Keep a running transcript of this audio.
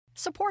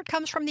Support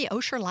comes from the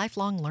Osher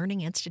Lifelong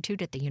Learning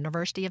Institute at the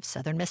University of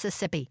Southern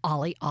Mississippi.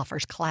 OLLI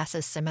offers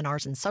classes,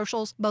 seminars, and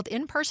socials, both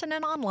in person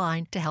and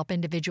online, to help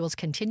individuals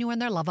continue in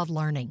their love of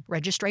learning.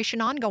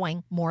 Registration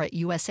ongoing. More at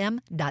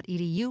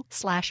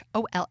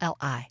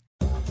usm.edu/OLLI.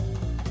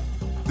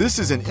 This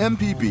is an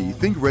MPB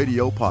Think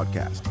Radio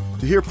podcast.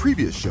 To hear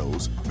previous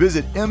shows,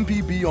 visit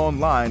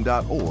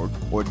mpbonline.org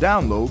or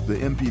download the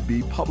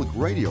MPB Public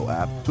Radio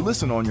app to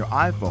listen on your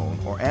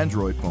iPhone or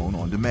Android phone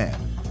on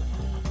demand.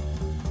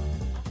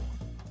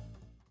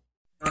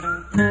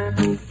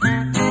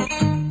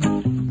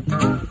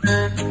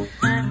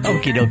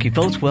 Okie dokie,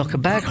 folks.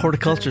 Welcome back.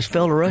 Horticulturist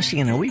Fellow Rushing,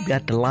 and we've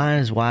got the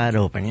lines wide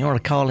open. You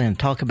want to call in and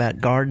talk about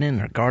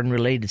gardening or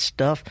garden-related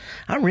stuff?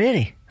 I'm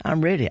ready. I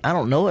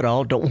don't know it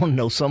all. Don't want to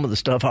know some of the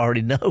stuff I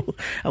already know.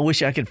 I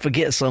wish I could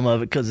forget some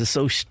of it because it's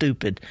so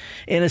stupid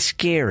and it's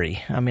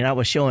scary. I mean, I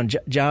was showing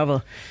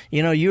Java.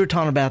 You know, you were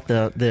talking about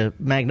the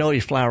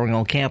magnolias flowering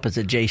on campus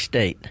at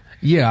J-State.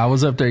 Yeah, I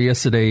was up there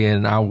yesterday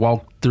and I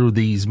walked through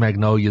these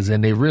magnolias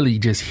and they really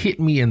just hit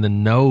me in the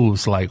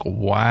nose like,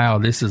 wow,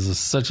 this is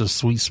such a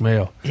sweet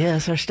smell. Yeah,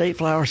 it's our state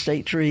flower,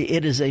 state tree.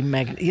 It is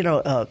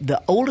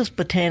the oldest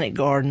botanic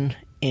garden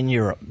in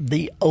Europe,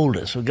 the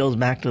oldest, it goes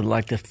back to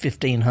like the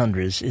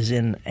 1500s, is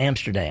in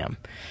Amsterdam.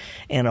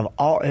 And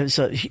it's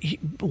a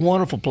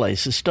wonderful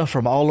place. It's stuff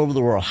from all over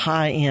the world,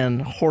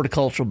 high-end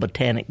horticultural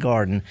botanic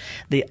garden.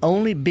 The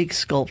only big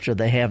sculpture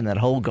they have in that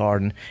whole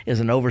garden is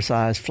an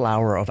oversized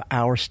flower of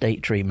our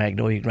state tree,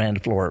 Magnolia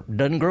grandiflora. It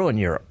doesn't grow in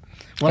Europe.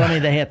 Well, I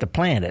mean, they have to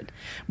plant it.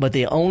 But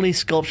the only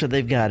sculpture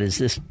they've got is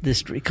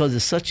this tree, because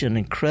it's such an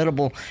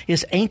incredible,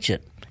 it's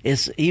ancient.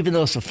 Even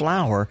though it's a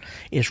flower,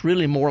 it's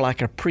really more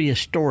like a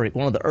prehistoric,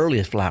 one of the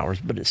earliest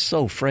flowers, but it's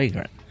so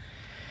fragrant.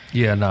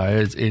 Yeah, no,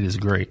 it is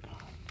great.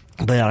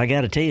 But I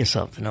got to tell you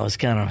something, though. It's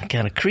kind of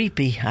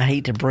creepy. I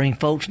hate to bring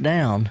folks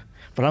down,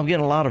 but I'm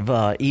getting a lot of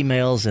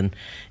emails and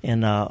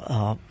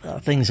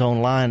things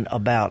online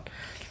about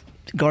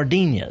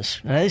gardenias.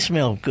 Now, they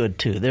smell good,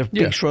 too. They're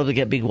big shrubs. They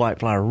got big white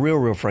flower,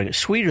 real fragrant,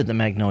 sweeter than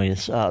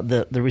magnolias.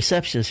 The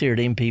receptionist here at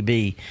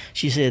MPB,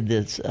 she said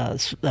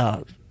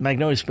that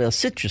magnolia smells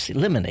citrusy,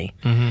 lemony.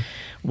 Mm-hmm.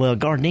 Well,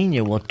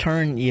 gardenia will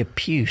turn you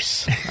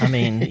puce. I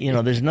mean,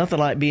 there's nothing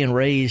like being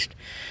raised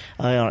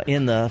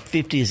in the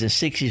 50s and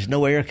 60s,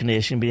 no air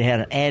conditioning, but you had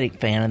an attic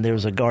fan, and there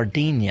was a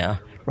gardenia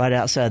right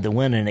outside the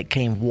window, and it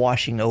came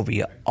washing over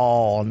you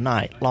all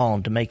night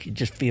long to make you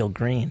just feel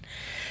green.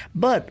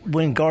 But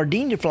when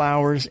gardenia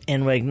flowers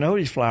and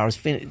magnolia flowers,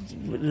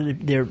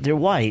 they're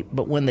white,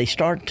 but when they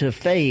start to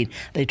fade,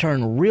 they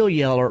turn real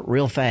yellow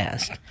real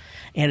fast.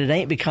 And it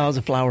ain't because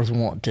the flowers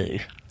want to.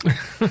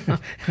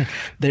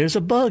 There's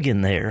a bug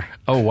in there.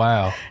 Oh,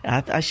 wow.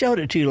 I showed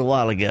it to you a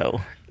while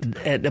ago,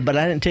 but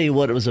I didn't tell you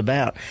what it was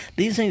about.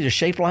 These things are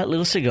shaped like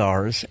little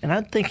cigars, and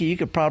I'm thinking you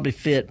could probably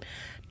fit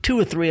 2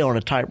 or 3 on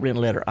a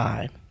typewritten letter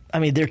I. I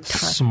mean, they're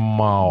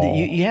small.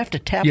 You have to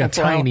tap them. Yeah,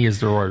 tiny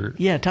is the word.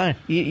 Yeah, tiny.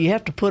 You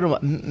have to put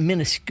them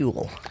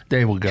minuscule.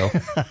 There we go.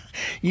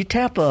 You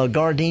tap a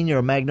gardenia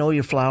or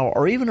magnolia flower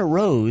or even a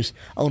rose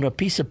on a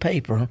piece of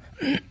paper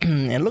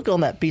and look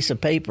on that piece of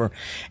paper,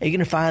 and you're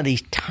going to find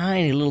these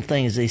tiny little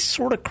things. They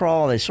sort of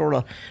crawl. They sort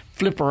of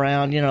flip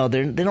around. They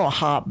don't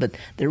hop, but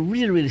they're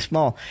really, really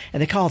small. And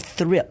they're called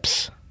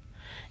thrips.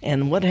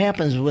 And what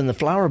happens when the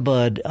flower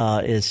bud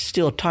is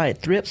still tight,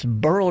 thrips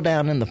burrow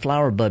down in the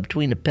flower bud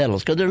between the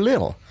petals because they're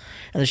little.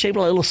 And they're shaped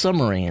like little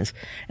submarines.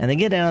 And they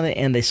get down there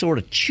and they sort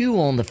of chew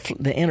on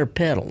the inner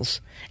petals.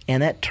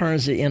 And that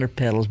turns the inner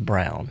petals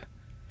brown.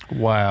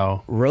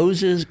 Wow.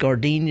 Roses,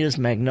 gardenias,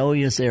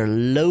 magnolias, they're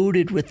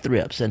loaded with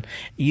thrips. And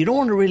you don't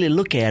want to really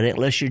look at it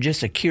unless you're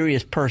just a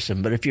curious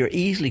person. But if you're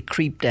easily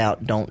creeped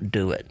out, don't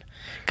do it.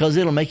 Because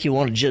it'll make you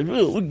want to just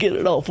get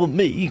it off of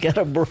me. You got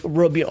to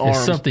rub your arms.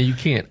 It's something you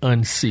can't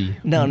unsee.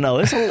 No,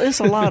 it's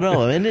a lot of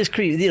them, and it's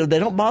creepy. They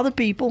don't bother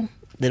people.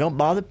 They don't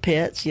bother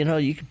pets. You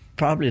could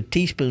probably a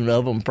teaspoon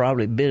of them,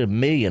 probably a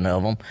million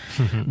of them.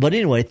 But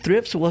anyway,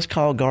 thrips are what's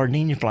called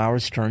gardenia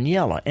flowers turn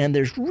yellow, and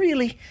there's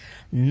really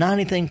not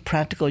anything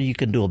practical you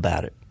can do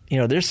about it.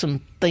 There's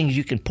some things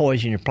you can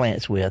poison your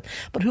plants with,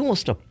 but who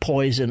wants to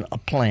poison a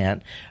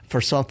plant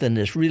for something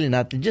that's really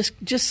not?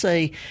 Just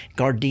say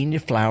gardenia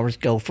flowers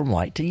go from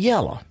white to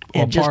yellow.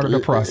 And just part of the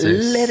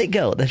process. Let it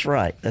go. That's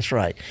right.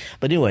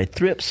 But anyway,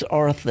 thrips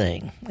are a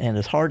thing, and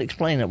it's hard to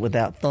explain it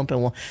without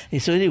thumping one.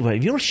 So anyway,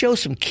 if you want to show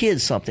some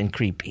kids something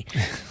creepy,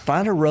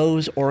 find a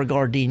rose or a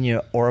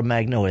gardenia or a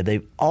magnolia.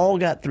 They've all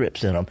got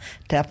thrips in them.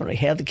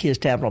 Have the kids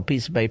tap on a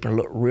piece of paper and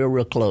look real,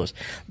 real close.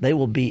 They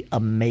will be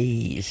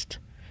amazed.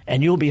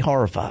 And you'll be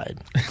horrified.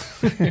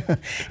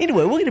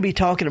 Anyway, we're going to be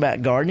talking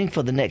about gardening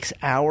for the next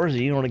hour. So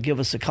you want to give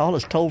us a call.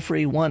 It's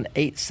toll-free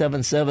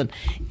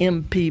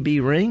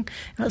 1-877-MPB-RING.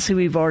 Let's see,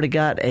 we've already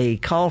got a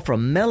call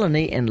from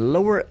Melanie in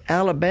Lower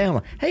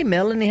Alabama. Hey,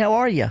 Melanie, how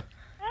are you?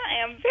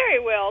 I am very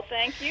well,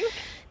 thank you.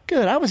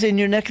 Good. I was in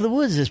your neck of the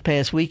woods this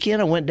past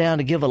weekend. I went down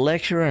to give a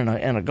lecture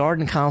and a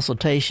garden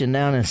consultation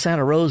down in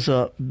Santa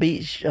Rosa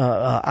Beach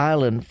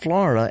Island,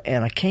 Florida,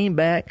 and I came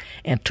back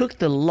and took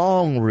the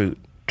long route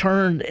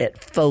turned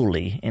at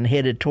Foley and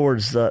headed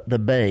towards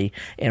the bay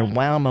and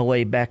wound my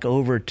way back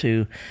over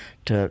to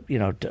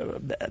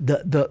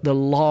the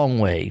long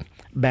way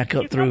back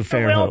up through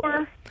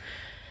Fairhope.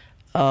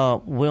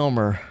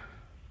 Wilmer.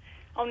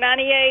 On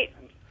 98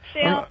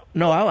 South?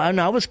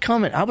 I was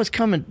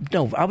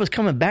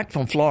coming back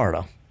from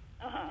Florida.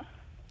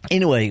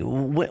 Anyway,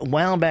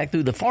 wound back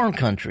through the farm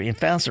country and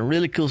found some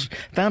really cool.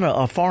 Found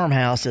a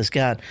farmhouse that's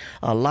got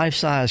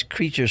life-size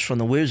creatures from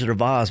the Wizard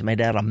of Oz made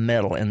out of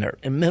metal in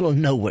the middle of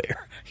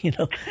nowhere,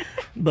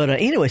 But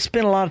anyway,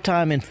 spent a lot of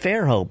time in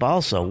Fairhope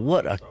also.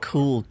 What a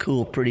cool,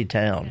 pretty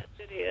town.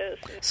 Yes, it is.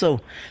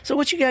 So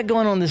what you got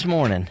going on this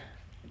morning?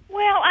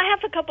 Well, I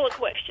have a couple of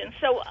questions.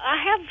 So I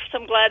have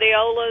some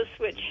gladiolas,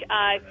 which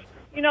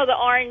the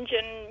orange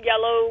and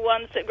yellow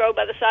ones that grow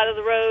by the side of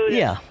the road.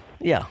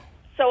 Yeah.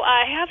 So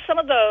I have some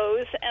of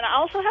those, and I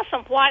also have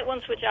some white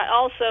ones, which I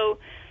also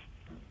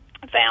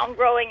found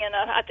growing in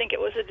I think it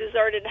was a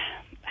deserted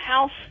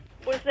house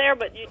was there,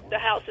 but the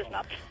house is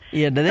not.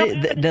 Yeah,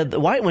 the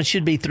white ones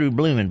should be through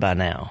blooming by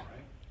now.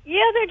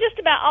 Yeah, they're just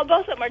about,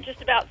 both of them are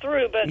just about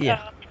through, but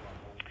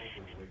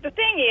the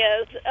thing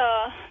is,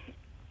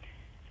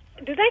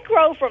 do they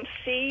grow from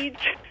seeds?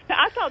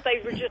 I thought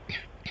they were just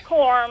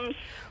corms.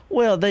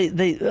 Well, they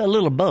a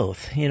little of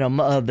both.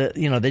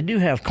 They do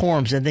have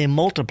corms and they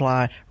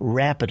multiply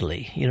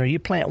rapidly. You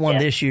plant one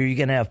this year, you're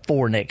going to have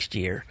 4 next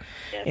year.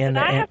 Yes, and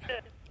I have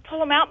to pull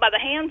them out by the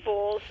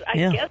handfuls. I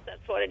guess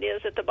that's what it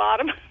is at the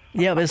bottom.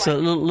 Yeah, but it's a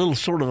little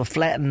sort of a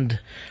flattened.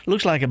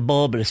 Looks like a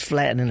bulb, but it's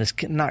flattened and it's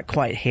not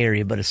quite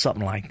hairy, but it's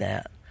something like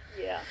that.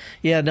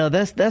 Yeah, no,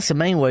 that's the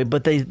main way.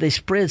 But they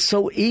spread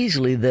so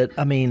easily that,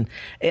 and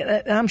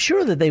I'm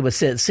sure that they would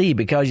set seed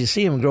because you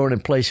see them growing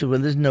in places where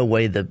there's no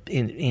way that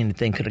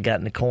anything could have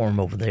gotten the corm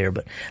over there.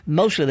 But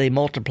mostly they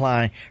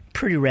multiply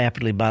pretty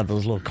rapidly by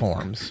those little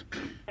corms.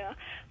 Yeah,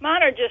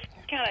 mine are just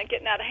kind of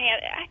getting out of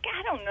hand.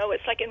 I don't know.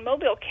 It's like in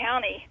Mobile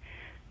County.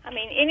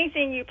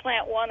 Anything you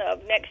plant one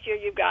of, next year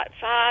you've got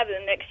 5,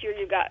 and next year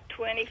you've got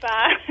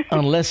 25.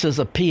 Unless there's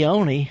a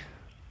peony.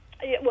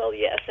 Yeah, well,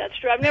 yes, that's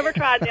true. I've never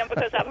tried them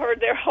because I've heard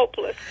they're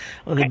hopeless.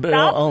 Well,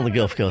 on the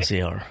Gulf Coast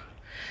they are.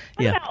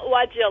 What about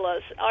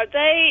Weigelas?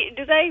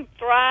 Do they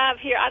thrive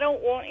here? I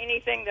don't want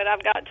anything that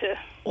I've got to.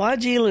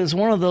 Weigela is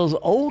one of those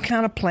old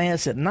kind of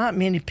plants that not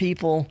many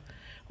people.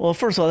 Well,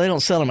 first of all, they don't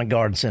sell them at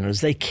garden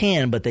centers. They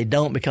can, but they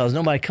don't because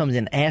nobody comes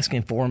in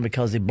asking for them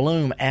because they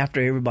bloom after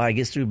everybody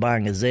gets through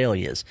buying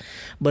azaleas.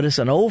 But it's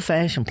an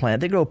old-fashioned plant.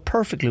 They grow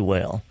perfectly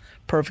well.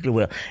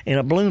 And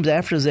it blooms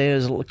after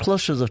azaleas,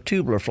 clusters of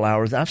tubular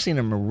flowers. I've seen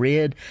them in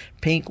red,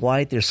 pink,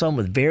 white. There's some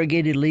with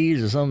variegated leaves,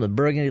 there's some with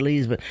burgundy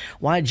leaves. But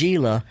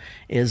Weigela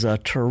is a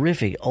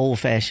terrific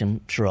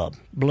old-fashioned shrub.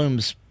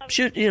 Blooms,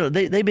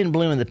 they've been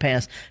blooming the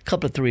past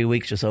couple of 3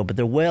 weeks or so, but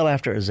they're well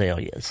after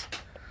azaleas.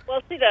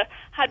 Well, see, the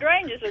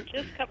hydrangeas are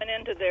just coming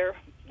into their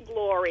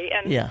glory.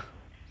 And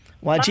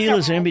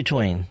Weigelas are in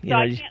between. So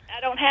I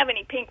don't have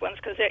any pink ones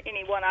because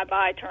any one I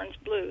buy turns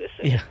blue.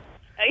 So.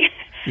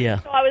 Yeah.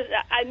 So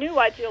I knew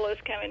Weigelas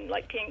come in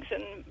like pinks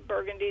and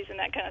burgundies and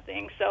that kind of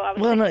thing. So I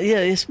was.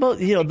 It's both.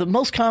 The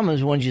most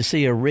common ones you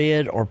see are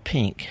red or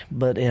pink,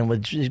 and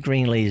with just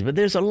green leaves. But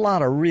there's a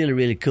lot of really,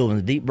 really cool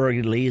ones: deep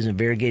burgundy leaves and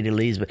variegated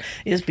leaves. But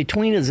it's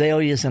between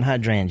azaleas and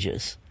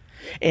hydrangeas.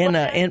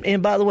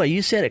 And by the way,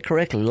 you said it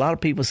correctly. A lot of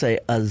people say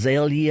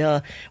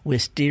azalea,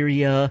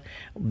 wisteria,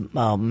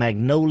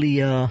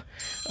 magnolia,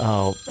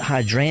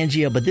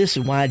 hydrangea, but this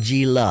is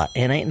Weigela,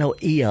 and ain't no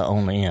ia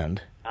on the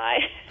end.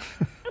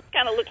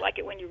 Kind of look like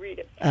it when you read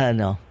it. I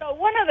know. So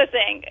one other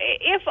thing,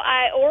 if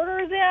I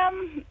order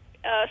them,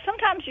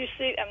 sometimes you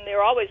see them.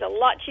 They're always a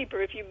lot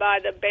cheaper if you buy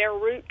the bare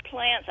root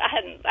plants. I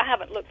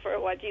haven't looked for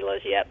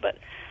Weigelas yet, but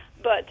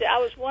I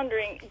was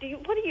wondering,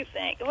 what do you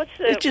think?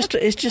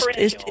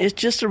 It's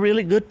just a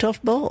really good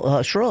tough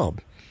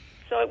shrub.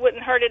 So it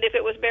wouldn't hurt it if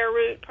it was bare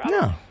root,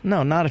 probably?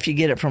 No, not if you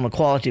get it from a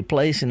quality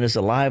place and it's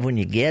alive when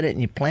you get it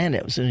and you plant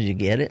it as soon as you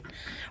get it,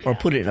 or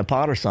put it in a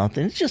pot or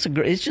something.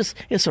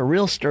 It's a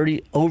real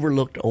sturdy,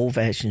 overlooked,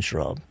 old-fashioned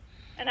shrub.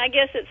 And I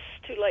guess it's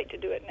too late to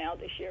do it now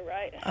this year,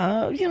 right?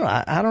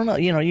 I don't know.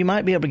 You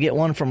might be able to get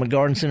one from a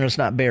garden center that's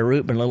not bare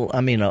root, but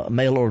a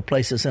mail-order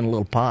place that's in a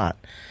little pot.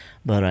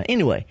 But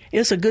anyway,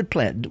 it's a good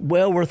plant,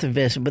 well worth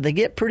investing. But they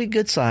get pretty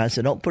good size,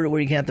 so don't put it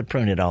where you have to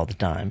prune it all the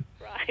time.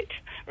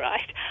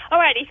 Right. All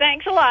righty,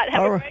 thanks a lot.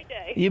 Have a great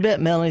day. You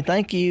bet, Melanie.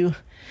 Thank you.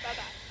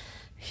 Bye-bye.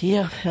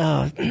 Yeah.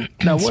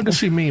 Now, what does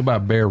she mean by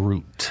bare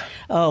root?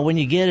 When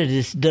you get it,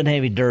 it doesn't have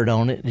any dirt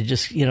on it. It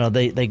just,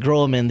 they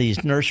grow them in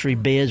these nursery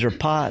beds or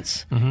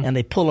pots, and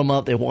they pull them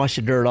up, they wash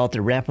the dirt off, they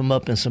wrap them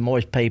up in some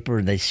moist paper,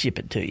 and they ship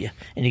it to you.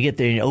 And you get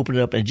there and you open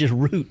it up, and it just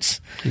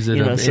roots. Is it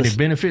any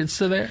benefits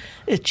to that?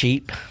 It's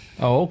cheap.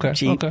 Oh, okay.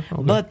 Cheap. Okay.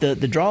 But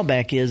the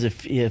drawback is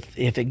if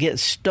it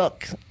gets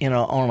stuck,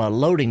 on a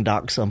loading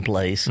dock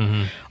someplace,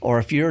 or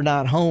if you're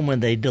not home when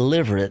they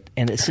deliver it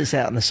and it sits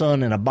out in the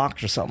sun in a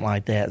box or something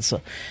like that.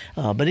 So,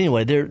 but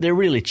anyway, they're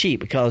really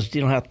cheap because they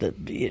don't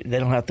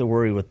have to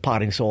worry with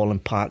potting soil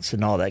and pots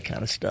and all that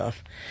kind of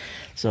stuff.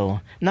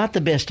 So not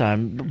the best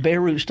time. Bare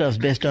root stuff's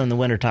best done in the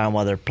wintertime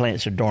while their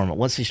plants are dormant.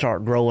 Once they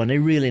start growing, they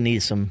really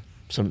need some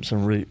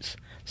roots.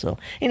 So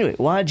anyway,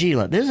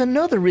 Weigela. There's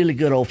another really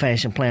good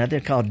old-fashioned plant out there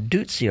called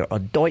Deutzia or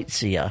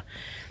Deutzia.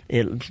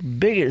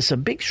 It's a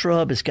big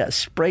shrub. It's got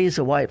sprays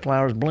of white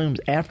flowers, blooms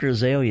after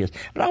azaleas.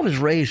 But I was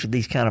raised with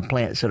these kind of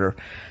plants that are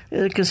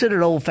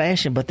considered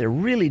old-fashioned, but they're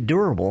really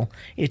durable.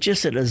 It's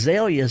just that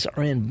azaleas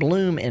are in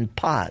bloom in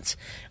pots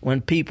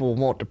when people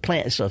want to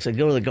plant stuff. So they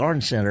go to the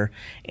garden center,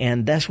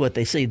 and that's what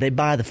they see. They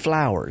buy the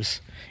flowers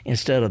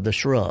instead of the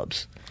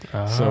shrubs.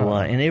 So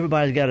and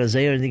everybody's got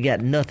azaleas, and they got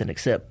nothing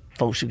except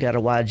folks who got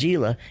a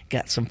Weigela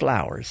got some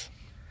flowers.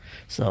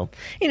 So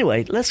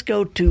anyway, let's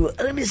go to,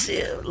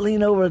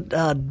 lean over,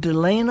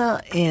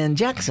 Delana and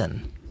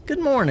Jackson. Good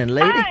morning,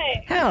 lady.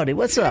 Hi. Howdy,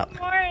 what's up?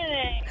 Good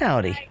morning.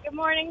 Howdy. Hi. Good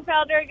morning,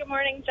 Felder. Good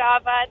morning,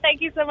 Java.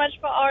 Thank you so much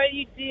for all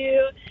you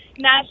do.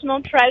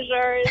 National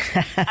treasures.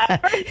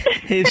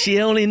 If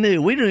she only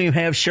knew. We don't even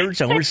have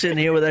shirts on. We're sitting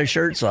here with our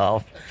shirts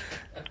off.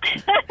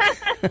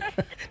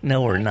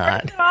 No, we're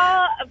not. First of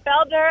all,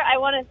 Felder, I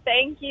want to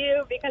thank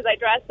you because I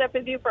dressed up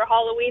as you for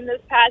Halloween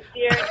this past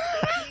year.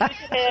 It's a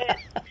huge hit.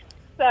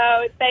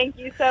 So thank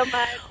you so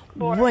much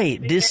for your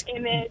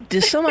image.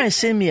 Did somebody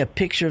send me a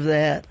picture of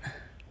that?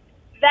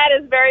 That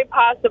is very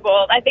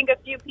possible. I think a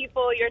few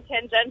people you're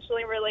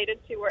tangentially related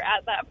to were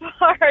at that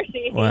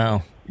party.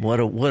 Wow,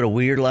 what a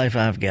weird life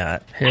I've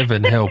got.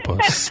 Heaven help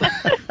us. But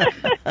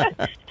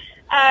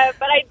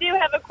I do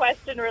have a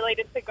question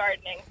related to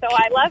gardening. So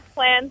I love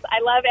plants. I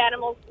love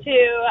animals,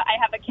 too. I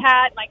have a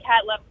cat. My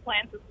cat loves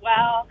plants as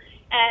well.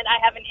 And I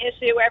have an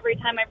issue where every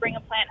time I bring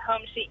a plant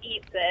home, she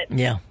eats it.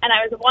 Yeah. And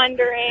I was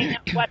wondering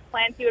what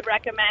plants you would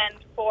recommend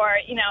for,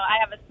 I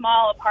have a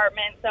small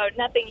apartment, so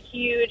nothing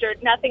huge or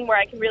nothing where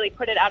I can really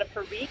put it out of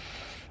her reach.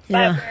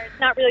 Yeah. But where it's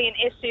not really an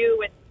issue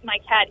with my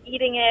cat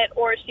eating it,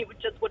 or she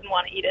just wouldn't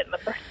want to eat it in the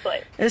first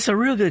place. It's a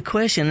real good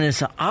question, and it's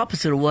the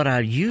opposite of what I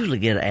usually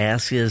get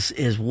asked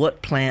is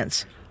what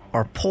plants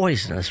are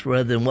poisonous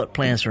rather than what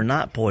plants are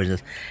not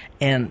poisonous.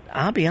 And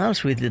I'll be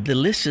honest with you, the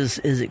list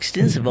is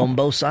extensive on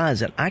both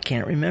sides, and I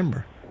can't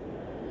remember.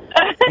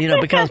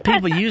 Because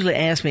people usually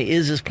ask me,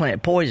 is this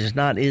plant poisonous?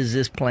 Not, is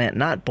this plant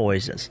not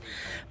poisonous?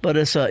 But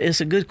it's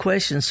a good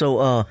question.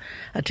 So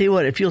I tell you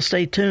what, if you'll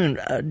stay tuned,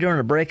 during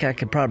a break I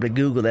could probably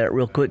Google that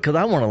real quick because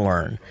I want to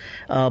learn.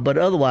 But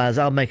otherwise,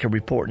 I'll make a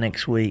report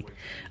next week.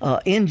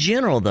 In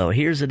general, though,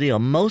 here's the deal.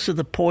 Most of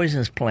the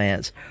poisonous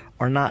plants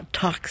are not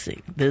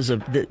toxic. There's a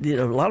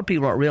lot of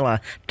people don't realize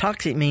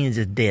toxic means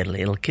it's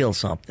deadly. It'll kill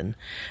something.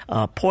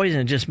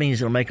 Poison just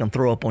means it'll make them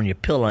throw up on your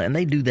pillow, and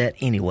they do that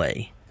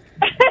anyway.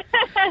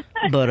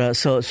 But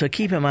so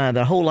keep in mind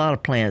that a whole lot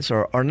of plants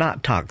are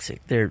not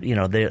toxic.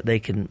 They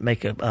can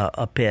make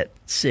a pet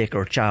sick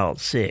or a child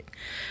sick.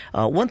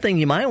 One thing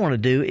you might want to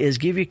do is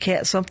give your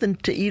cat something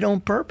to eat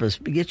on purpose.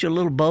 Get you a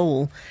little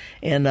bowl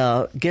and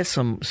get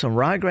some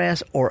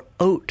ryegrass or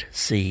oat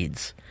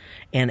seeds.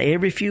 And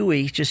every few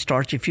weeks, just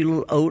start your few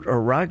little oat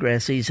or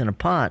ryegrass seeds in a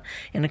pot,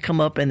 and they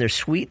come up and they're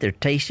sweet, they're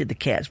tasty. The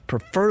cats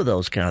prefer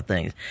those kind of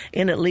things,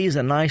 and it leaves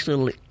a nice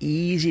little,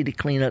 easy to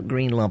clean up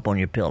green lump on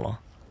your pillow.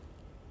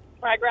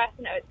 Ryegrass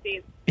and oat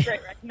seeds,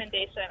 great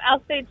recommendation.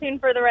 I'll stay tuned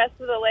for the rest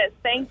of the list.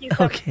 Thank you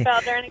so much,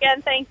 Felder, and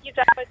again, thank you,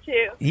 Java,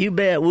 too. You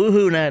bet.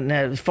 Woohoo! Now,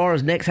 as far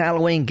as next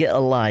Halloween, get a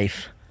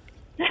life.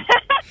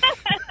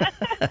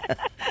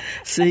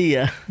 See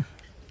ya.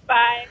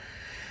 Bye.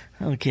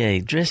 Okay,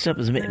 dressed up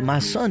as me. My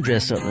son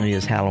dressed up as me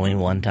as Halloween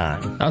one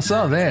time. I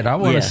saw that. I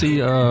want to see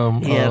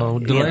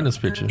Delana's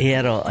picture. He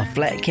had a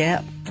flat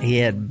cap. He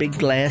had big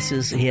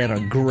glasses. He had a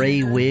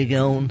gray wig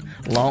on,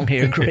 long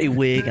hair gray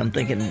wig. I'm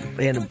thinking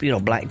he had a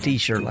black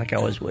T-shirt like I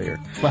always wear.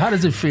 But how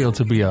does it feel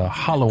to be a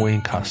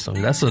Halloween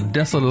costume? That's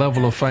a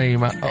level of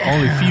fame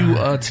only few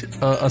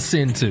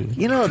ascend to.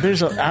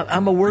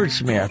 I'm a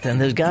wordsmith, and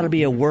there's got to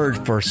be a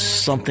word for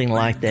something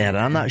like that.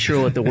 I'm not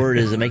sure what the word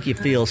is to make you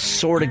feel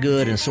sort of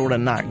good and sort of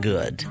not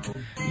good.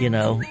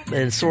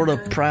 And sort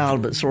of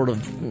proud, but sort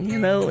of,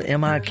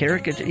 am I a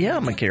caricature? Yeah,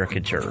 I'm a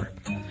caricature.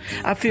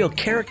 I feel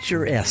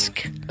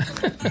caricature-esque.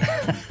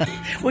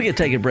 We're going to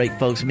take a break,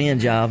 folks. Me and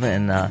Java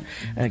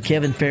and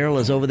Kevin Farrell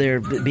is over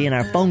there being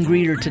our phone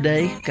greeter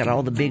today. Got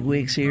all the big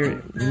wigs here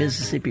at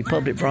Mississippi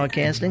Public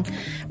Broadcasting.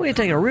 We're going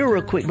to take a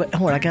real quick, but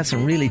I got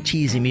some really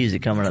cheesy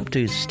music coming up,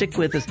 too. So stick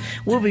with us.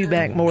 We'll be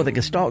back more with the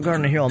Gestalt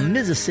Gardener here on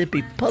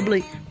Mississippi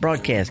Public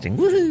Broadcasting.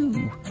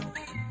 Woohoo!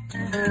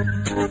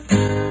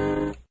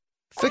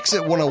 Fix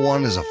It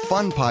 101 is a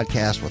fun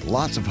podcast with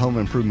lots of home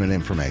improvement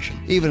information.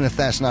 Even if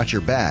that's not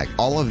your bag,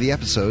 all of the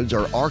episodes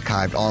are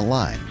archived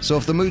online. So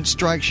if the mood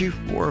strikes you,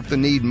 or if the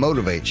need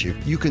motivates you,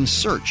 you can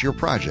search your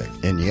project.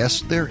 And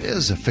yes, there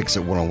is a Fix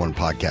It 101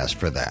 podcast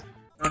for that.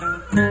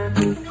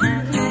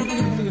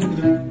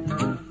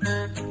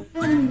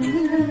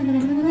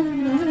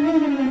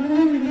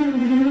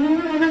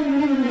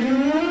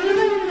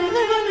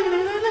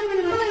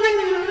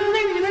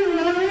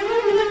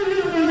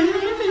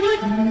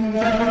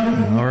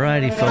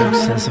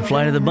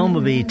 Flight of the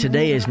Bumblebee.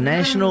 Today is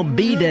National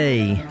Bee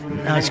Day.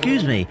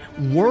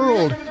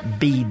 World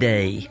Bee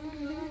Day.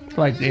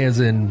 Like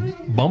as in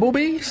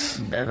bumblebees?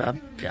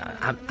 I'm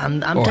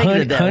taking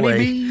it that way.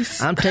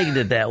 Honeybees? I'm taking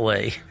it that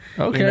way.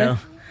 Okay. You know?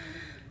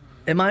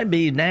 It might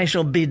be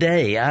National Bee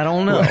Day. I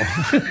don't know.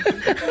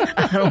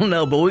 I don't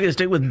know, but we're going to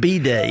stick with Bee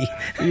Day.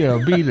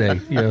 Yeah, Bee Day.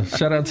 Yeah,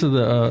 shout out to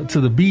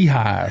the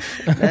beehive.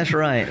 That's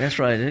right. That's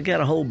right. They got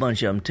a whole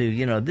bunch of them too.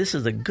 You know, this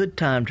is a good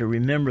time to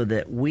remember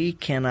that we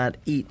cannot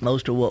eat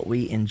most of what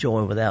we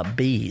enjoy without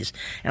bees.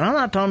 And I'm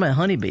not talking about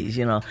honeybees.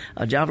 You know,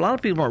 a lot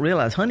of people don't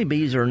realize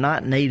honeybees are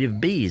not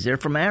native bees. They're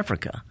from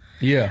Africa.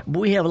 Yeah.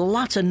 We have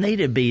lots of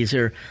native bees.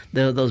 They're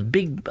those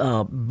big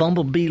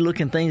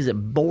bumblebee-looking things that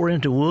bore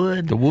into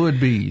wood. The wood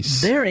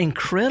bees. They're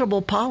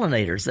incredible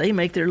pollinators. They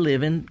make their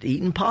living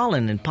eating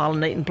pollen and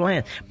pollinating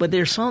plants. But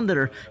there's some that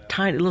are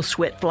tiny little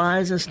sweat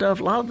flies and stuff.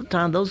 A lot of the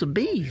time, those are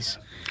bees.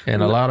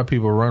 And a lot of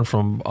people run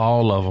from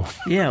all of them.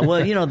 Yeah,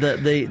 well, you know,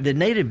 the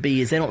native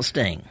bees, they don't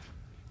sting.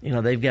 You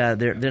know,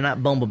 they're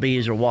not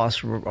bumblebees or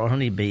wasps or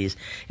honeybees.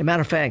 As a matter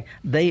of fact,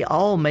 they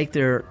all make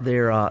their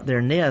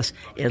nests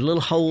in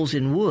little holes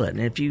in wood.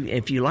 And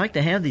if you like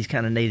to have these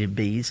kind of native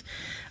bees,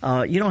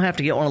 you don't have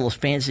to get one of those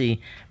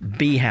fancy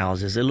bee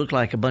houses. They look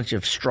like a bunch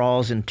of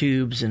straws and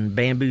tubes and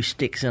bamboo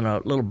sticks in a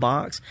little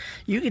box.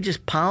 You could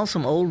just pile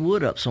some old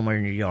wood up somewhere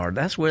in your yard.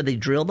 That's where they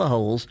drill the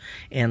holes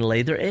and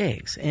lay their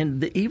eggs.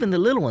 And even the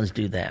little ones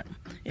do that.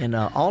 And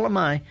all of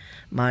my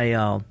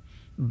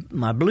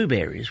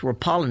blueberries were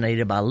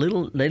pollinated by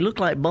they look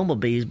like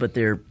bumblebees, but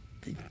they're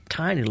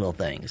tiny little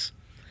things.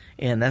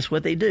 And that's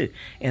what they do.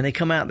 And they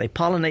come out, they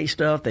pollinate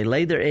stuff, they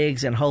lay their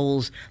eggs in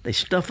holes, they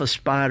stuff a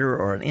spider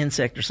or an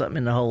insect or something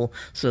in the hole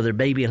so their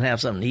baby will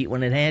have something to eat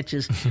when it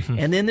hatches.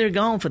 And then they're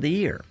gone for the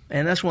year.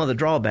 And that's one of the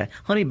drawbacks.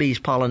 Honeybees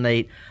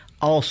pollinate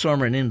all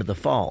summer and into the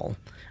fall.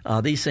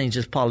 These things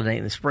just pollinate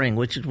in the spring,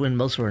 which is when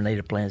most of our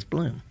native plants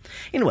bloom.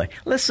 Anyway,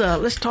 let's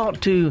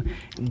talk to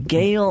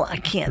Gail.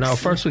 No,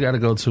 first we got to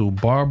go to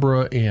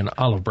Barbara in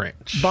Olive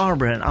Branch.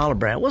 Barbara in Olive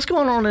Branch. What's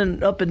going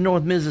on up in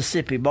North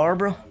Mississippi,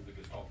 Barbara?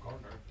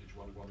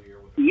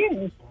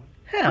 Yes.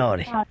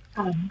 Howdy.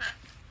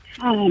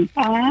 I'm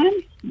fine.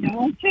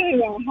 Y'all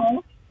too, I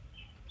hope.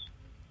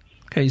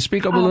 Okay,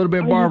 speak up a little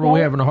bit, Barbara.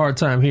 We're having a hard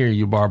time hearing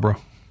you, Barbara.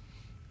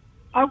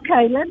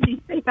 Okay, let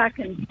me see if I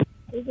can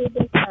figure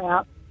this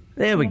out.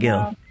 There we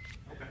go.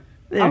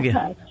 There we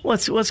go.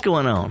 What's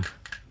going on?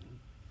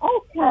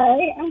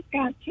 Okay, I've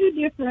got two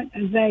different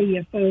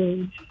azalea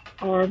foods,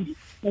 or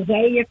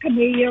azalea,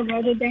 camellia,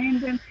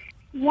 rhododendron.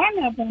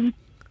 One of them,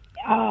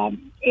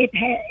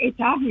 it's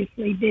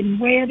obviously been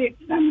wet at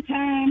some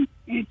time.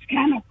 It's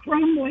kind of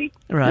crumbly.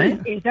 Right.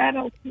 Is that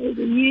okay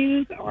to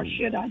use, or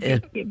should I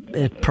just give it?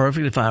 It's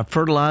perfectly fine.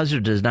 Fertilizer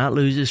does not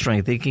lose its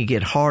strength. It can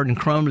get hard and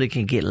crumbly. It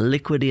can get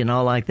liquidy and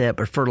all like that,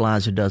 but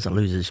fertilizer doesn't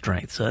lose its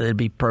strength. So it'd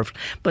be perfect.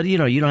 But, you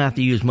don't have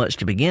to use much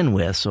to begin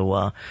with.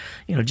 So,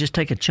 just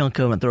take a chunk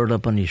of it and throw it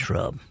up on your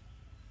shrub.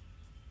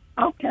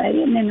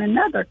 Okay. And then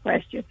another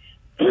question.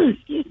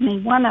 Excuse me.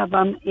 One of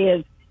them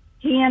is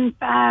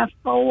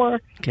 10-5-4.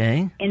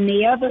 Okay. And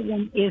the other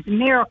one is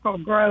Miracle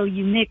Grow.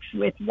 You mix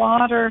with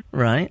water.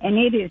 Right. And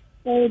it is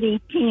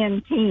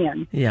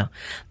 30-10-10. Yeah.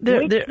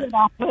 Which should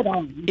I put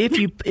on? If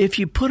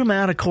you put them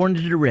out according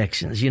to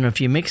directions, if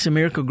you mix the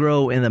Miracle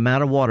Grow in the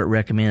amount of water it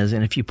recommends,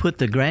 and if you put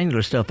the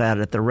granular stuff out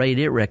at the rate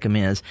it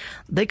recommends,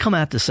 they come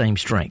out the same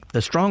strength.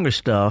 The stronger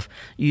stuff,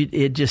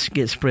 it just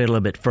gets spread a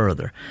little bit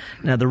further.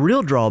 Now, the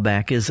real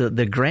drawback is that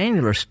the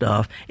granular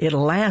stuff, it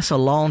lasts a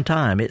long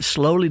time. It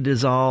slowly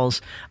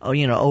dissolves,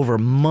 over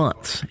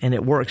months, and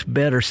it works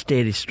better,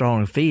 steady,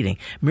 strong feeding.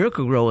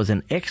 Miracle Grow is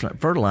an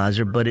excellent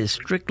fertilizer, but it's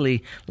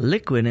strictly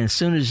liquid, and as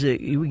soon as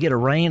you get a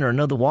rain or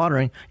another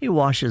watering, it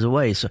washes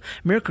away. So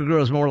Miracle Grow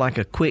is more like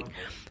a quick,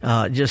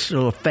 just a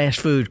little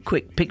fast food,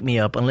 quick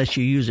pick-me-up unless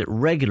you use it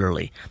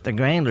regularly. The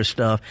granular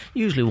stuff,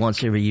 usually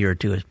once every year or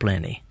two is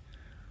plenty.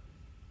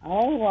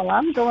 Oh, well,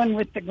 I'm going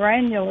with the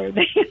granular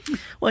then.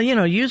 Well,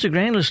 use the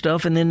granular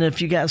stuff, and then if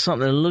you got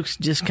something that looks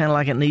just kind of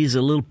like it needs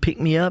a little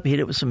pick-me-up, hit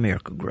it with some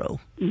Miracle Grow.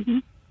 Mm-hmm.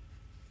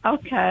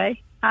 Okay,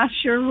 I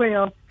sure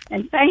will.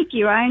 And thank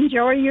you. I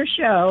enjoy your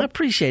show. I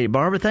appreciate it,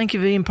 Barbara. Thank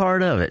you for being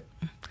part of it.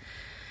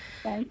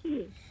 Thank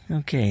you.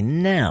 Okay,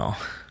 now,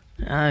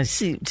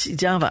 see,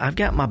 Java, I've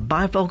got my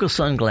bifocal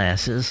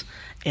sunglasses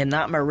and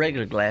not my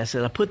regular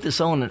glasses. I put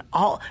this on, and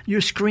your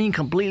screen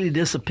completely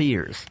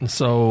disappears.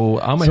 So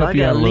I'm going to help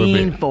you out a little bit. I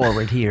got to lean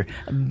forward here.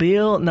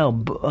 Bill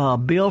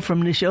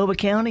from Neshoba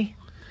County?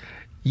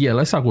 Yeah,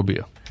 let's talk with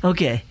Bill.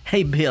 Okay.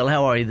 Hey, Bill,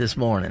 how are you this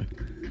morning?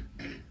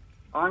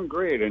 I'm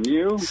great, and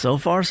you? So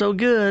far, so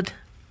good.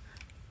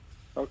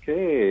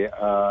 Okay,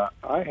 I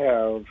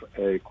have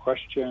a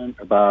question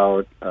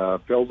about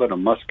building a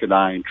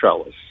muscadine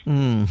trellis.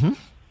 Mm-hmm.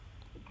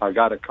 I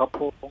got a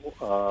couple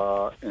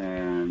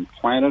and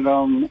planted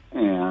them,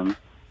 and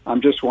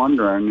I'm just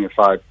wondering if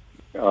I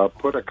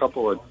put a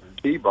couple of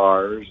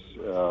T-bars,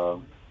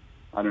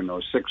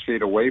 6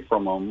 feet away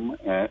from them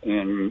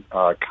in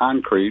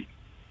concrete,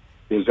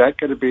 is that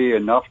going to be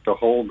enough to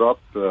hold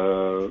up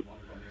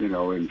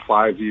in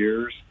 5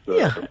 years?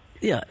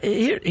 Yeah,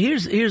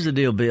 here's the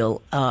deal,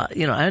 Bill.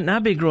 And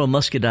I've been growing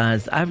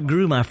muscadines. I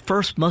grew my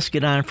first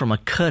muscadine from a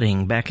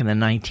cutting back in the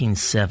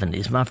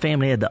 1970s. My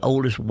family had the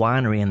oldest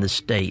winery in the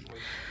state.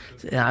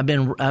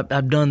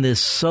 I've done this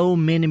so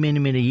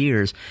many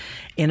years,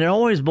 and it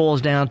always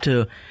boils down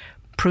to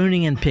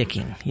pruning and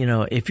picking.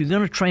 If you're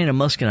going to train a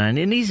muscadine,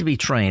 it needs to be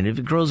trained. If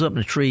it grows up in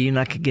a tree, you're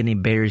not going to get any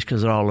berries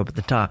because they're all up at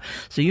the top.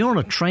 So you want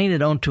to train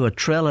it onto a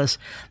trellis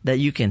that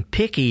you can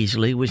pick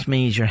easily, which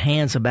means your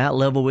hand's about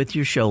level with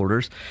your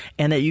shoulders,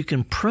 and that you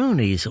can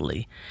prune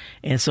easily.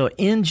 And so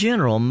in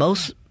general,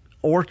 most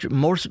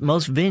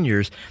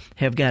vineyards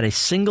have got a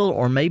single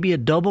or maybe a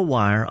double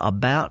wire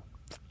about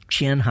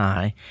chin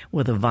high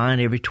with a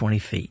vine every 20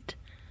 feet.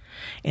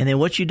 And then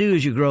what you do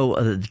is you grow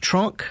the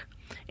trunk,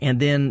 and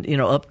then,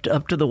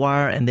 up to the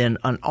wire, and then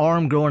an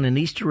arm growing in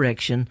each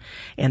direction.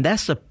 And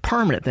that's the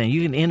permanent thing.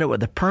 You can end up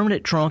with a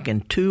permanent trunk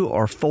and 2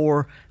 or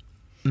 4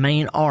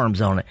 main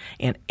arms on it.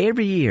 And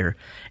every year,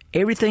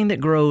 everything that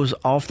grows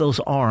off those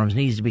arms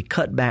needs to be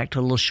cut back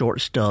to little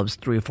short stubs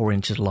 3 or 4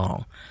 inches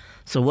long.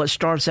 So what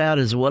starts out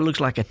as what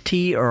looks like a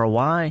T or a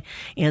Y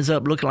ends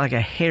up looking like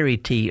a hairy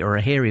T or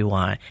a hairy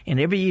Y. And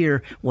every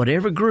year,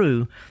 whatever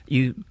grew,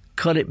 you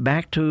cut it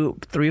back to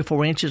 3 or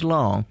 4 inches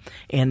long,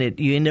 and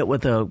you end up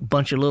with a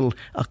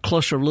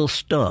cluster of little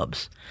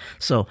stubs.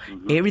 So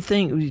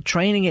everything,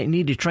 training it, you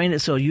need to train it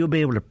so you'll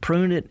be able to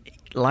prune it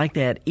like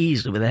that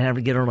easily without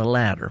having to get on a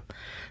ladder.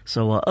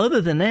 So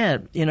other than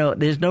that,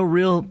 there's no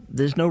real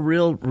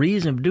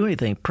reason to do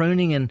anything.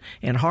 Pruning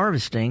and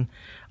harvesting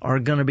are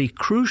going to be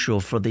crucial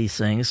for these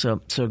things. So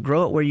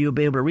grow it where you'll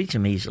be able to reach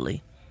them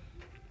easily.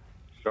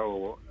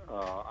 So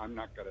I'm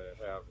not going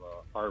to have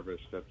a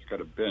harvest that's going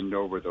to bend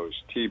over those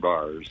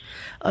T-bars.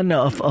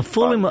 No, a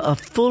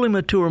fully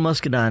mature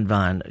muscadine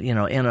vine, in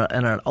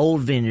an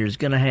old vineyard is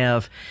going to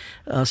have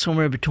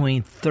somewhere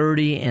between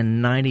 30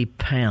 and 90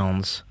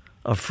 pounds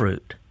of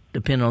fruit,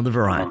 depending on the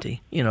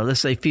variety. Let's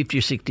say 50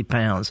 or 60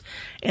 pounds,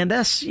 and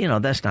that's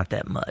not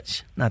that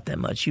much. Not that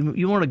much.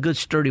 You want a good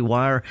sturdy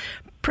wire,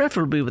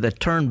 preferably with a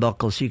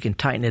turnbuckle, so you can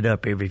tighten it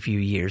up every few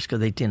years because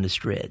they tend to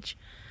stretch.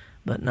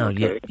 But no,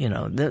 okay.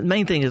 The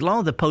main thing is as long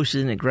as the post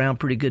is in the ground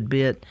pretty good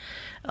bit,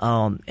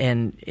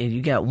 and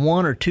you got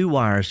 1 or 2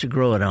 wires to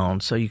grow it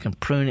on, so you can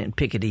prune it and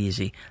pick it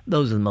easy.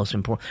 Those are the most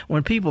important.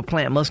 When people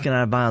plant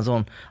muscadine vines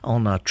on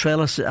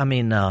trellises,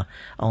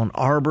 on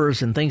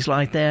arbors and things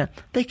like that,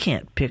 they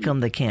can't pick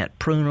them, they can't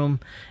prune them,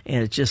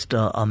 and it's just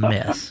a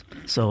mess.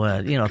 So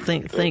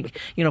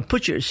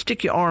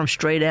stick your arm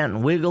straight out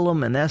and wiggle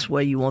them, and that's the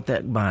way you want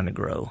that vine to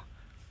grow.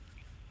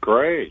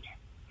 Great.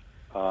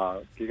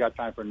 You got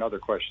time for another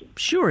question?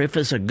 Sure, if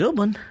it's a good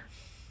one.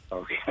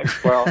 Okay.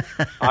 Well,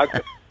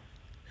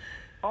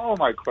 all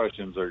my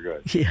questions are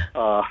good. Yeah.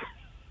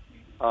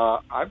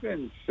 I've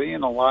been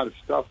seeing a lot of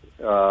stuff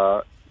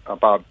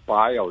about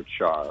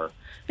biochar.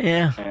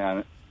 Yeah.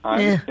 And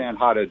I understand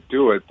how to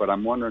do it, but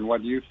I'm wondering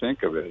what you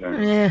think of it.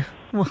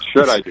 Well,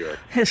 should I do it?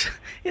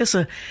 It's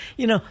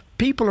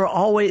people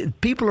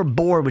are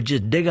bored with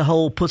just dig a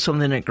hole, put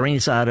something in it, green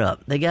side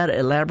up. They got to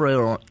elaborate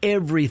on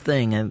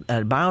everything, and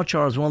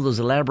biochar is one of those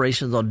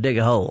elaborations on dig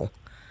a hole.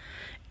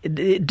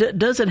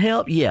 Does it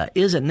help? Yeah.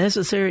 Is it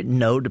necessary?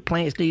 No. Do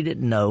plants need it?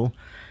 No.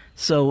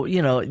 So,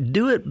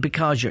 do it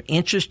because you're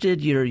interested,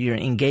 you're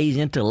engaged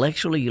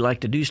intellectually, you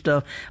like to do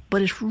stuff,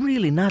 but it's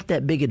really not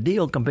that big a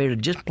deal compared to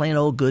just plain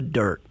old good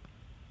dirt.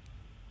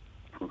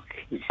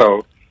 Okay.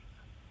 So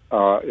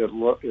it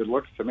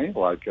looks to me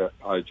like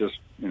I just,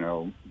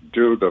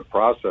 do the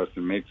process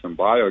and make some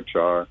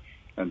biochar,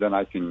 and then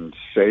I can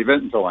save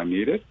it until I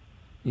need it?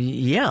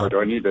 Yeah. Or do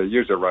I need to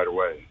use it right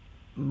away?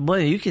 Well,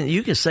 you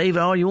can save it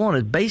all you want.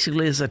 It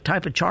basically is a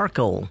type of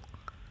charcoal.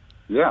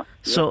 Yeah.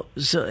 So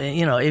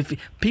if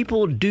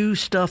people do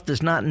stuff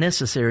that's not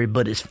necessary,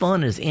 but it's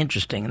fun, it's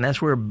interesting, and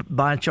that's where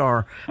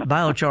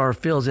biochar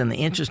fills in the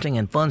interesting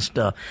and fun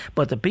stuff.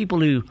 But the people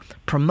who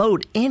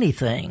promote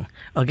anything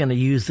are going to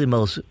use the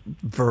most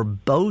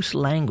verbose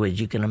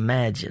language you can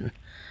imagine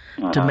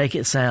to make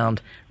it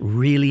sound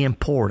really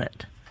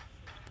important.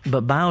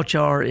 But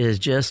biochar is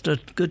just a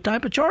good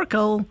type of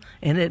charcoal,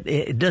 and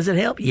it does it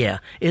help? Yeah.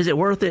 Is it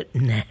worth it?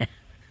 Nah.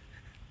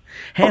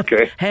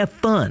 Have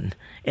fun.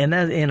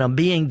 And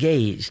be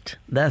engaged.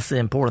 That's the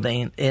important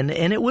thing, and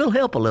it will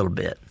help a little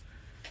bit.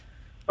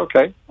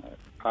 Okay,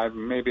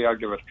 maybe I'll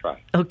give it a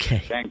try.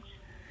 Okay, thanks.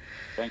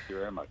 Thank you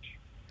very much.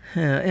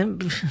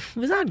 And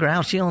was I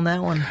grouchy on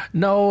that one?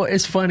 No,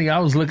 it's funny. I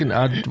was looking.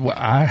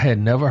 I had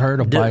never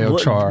heard of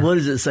biochar. What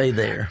does it say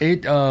there?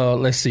 It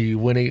let's see.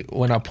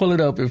 When I pull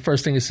it up, the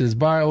first thing it says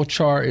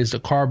biochar is the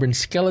carbon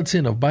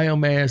skeleton of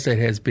biomass that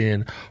has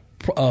been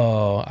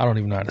I don't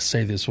even know how to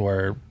say this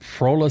word,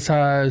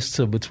 prolitized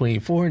to between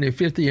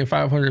 450 and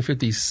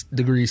 550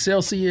 degrees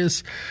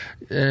Celsius.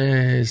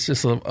 It's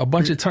just a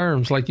bunch of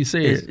terms, like you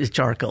said. It's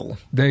charcoal.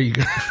 There you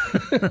go.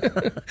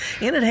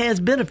 And it has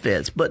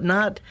benefits, but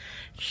not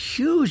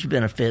huge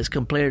benefits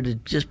compared to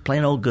just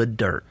plain old good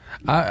dirt.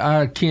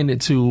 I akin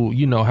it to,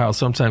 how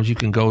sometimes you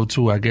can go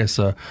to, I guess,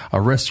 a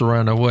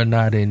restaurant or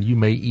whatnot, and you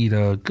may eat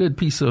a good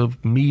piece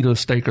of meat or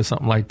steak or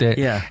something like that.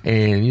 Yeah.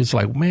 And it's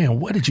like, man,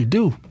 what did you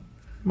do?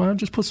 Well,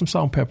 just put some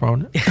salt and pepper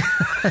on it.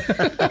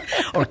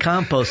 Or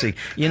composting.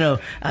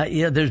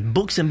 There's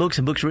books and books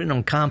and books written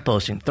on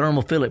composting,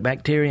 thermophilic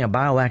bacteria,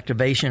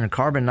 bioactivation, and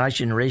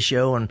carbon-nitrogen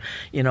ratio, and,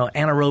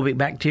 anaerobic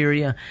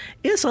bacteria.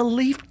 It's a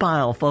leaf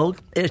pile,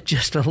 folks. It's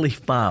just a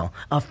leaf pile.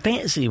 A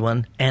fancy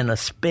one and a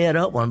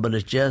sped-up one, but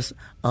it's just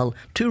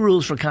 2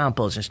 rules for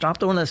composting. Stop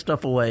throwing that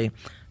stuff away.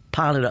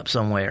 Pile it up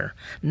somewhere.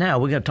 Now,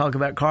 we're going to talk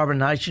about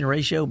carbon-nitrogen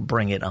ratio.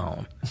 Bring it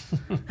on.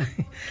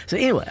 So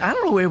anyway, I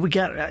don't know where we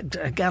got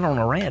on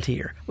a rant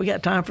here. We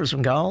got time for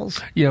some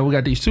calls? Yeah, we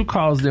got these 2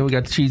 calls, then we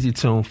got the cheesy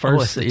tune.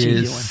 First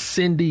is one.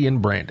 Cindy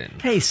and Brandon.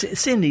 Hey,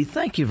 Cindy,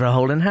 thank you for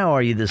holding. How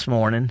are you this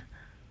morning?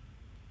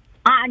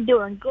 I'm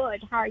doing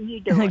good. How are you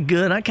doing?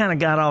 Good. I kind of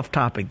got off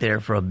topic there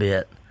for a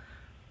bit.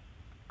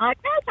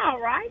 That's all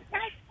right.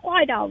 That's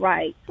quite all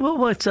right. Well,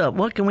 what's up?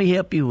 What can we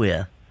help you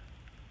with?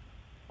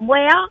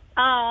 Well,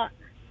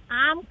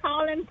 I'm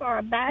calling for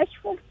a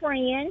bashful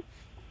friend.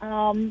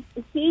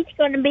 He's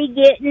going to be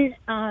getting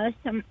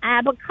some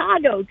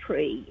avocado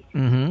trees.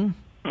 Mm-hmm.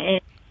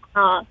 And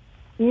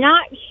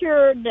not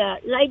sure the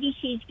lady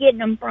she's getting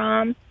them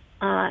from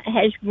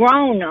has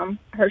grown them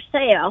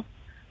herself.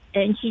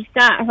 And she's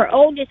got, her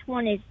oldest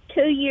one is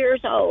 2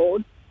 years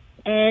old.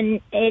 And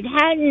it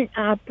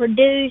hadn't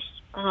produced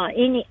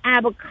any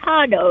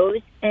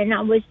avocados. And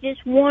I was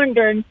just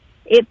wondering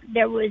if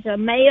there was a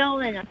male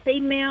and a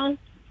female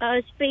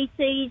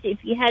species,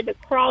 if you had to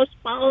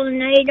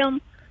cross-pollinate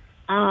them.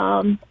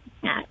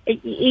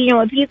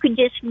 If you could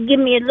just give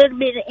me a little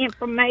bit of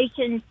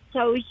information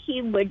so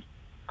she would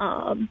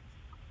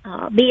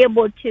be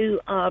able to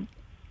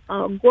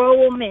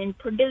grow them and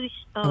produce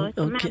some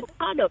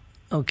avocados.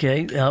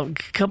 Okay, a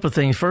couple of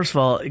things. First of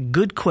all,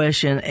 good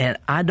question, and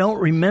I don't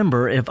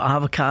remember if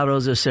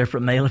avocados are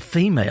separate male or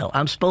female.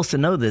 I'm supposed to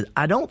know this.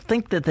 I don't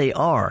think that they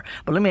are.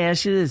 But let me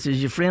ask you this.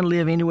 Does your friend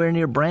live anywhere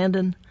near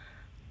Brandon?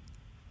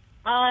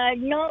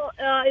 No.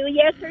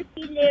 Yes, sir,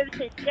 she lives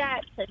in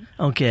Jackson.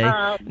 Okay.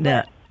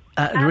 Now,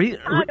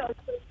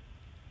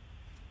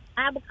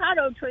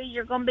 avocado trees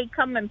are going to be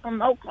coming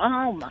from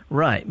Oklahoma.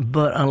 Right,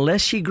 but unless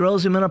she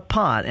grows them in a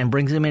pot and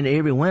brings them in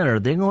every winter,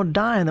 they're going to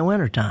die in the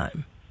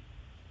wintertime.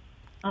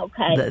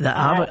 Okay. The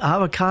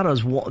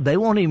avocados, they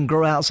won't even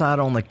grow outside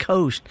on the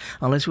coast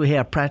unless we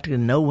have practically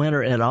no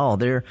winter at all.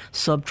 They're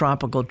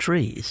subtropical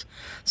trees.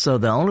 So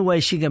the only way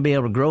she can be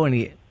able to grow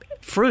any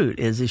fruit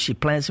is if she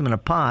plants them in a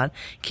pot,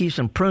 keeps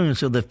them pruned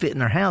so they fit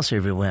in her house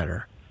every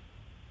winter.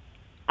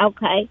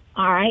 Okay.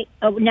 All right.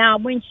 Now,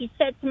 when she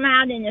sets them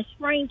out in the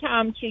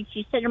springtime, should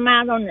she set them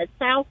out on the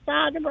south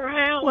side of her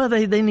house? Well,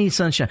 they need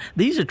sunshine.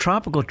 These are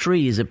tropical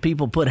trees that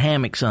people put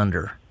hammocks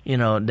under.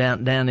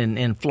 Down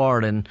in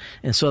Florida and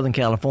in Southern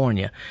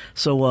California.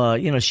 So,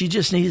 she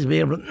just needs to be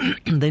able to,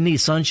 they need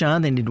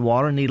sunshine, they need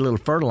water, need a little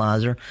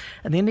fertilizer,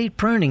 and they need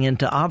pruning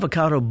into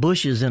avocado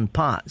bushes in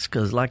pots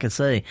because, like I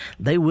say,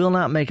 they will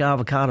not make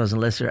avocados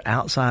unless they're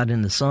outside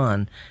in the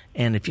sun,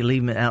 and if you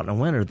leave them out in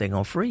the winter, they're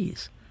going to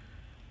freeze.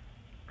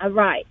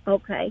 Right.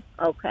 Okay.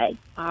 All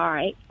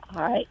right.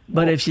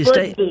 But if you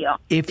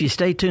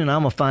stay tuned,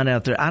 I'm gonna find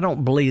out. I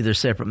don't believe they're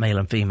separate male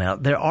and female.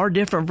 There are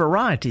different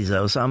varieties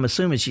though, so I'm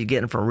assuming she's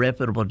getting from a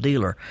reputable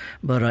dealer.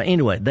 But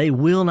anyway, they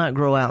will not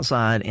grow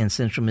outside in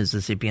central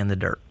Mississippi in the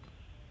dirt.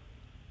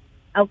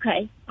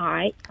 Okay. All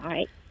right.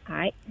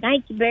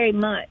 Thank you very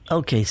much.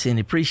 Okay, Cindy,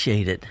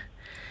 appreciate it.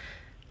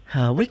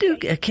 We do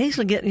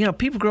occasionally get,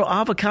 people grow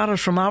avocados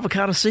from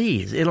avocado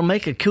seeds. It'll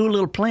make a cool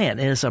little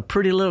plant, and it's a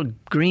pretty little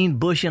green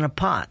bush in a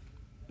pot.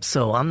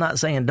 So I'm not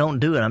saying don't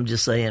do it. I'm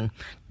just saying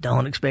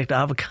don't expect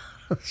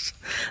avocados.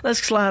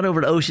 Let's slide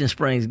over to Ocean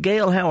Springs.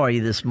 Gail, how are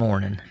you this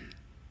morning?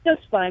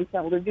 Just fine,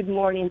 Felder. Good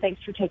morning.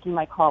 Thanks for taking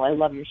my call. I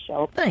love your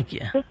show. Thank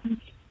you.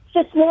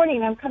 This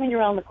morning, I'm coming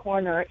around the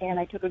corner,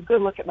 and I took a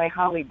good look at my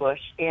holly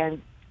bush,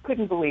 and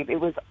couldn't believe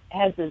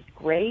has this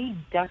gray,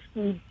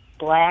 dusty,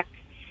 black,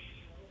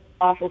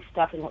 awful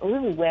stuff, and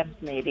little webs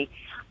maybe.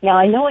 Now,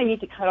 I know I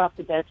need to cut off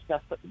the dead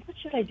stuff, but what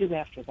should I do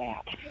after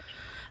that?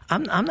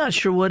 I'm not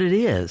sure what it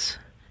is.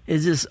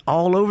 Is this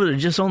all over,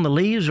 just on the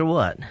leaves, or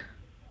what?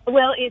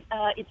 Well, it's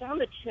on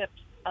the tips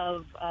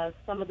of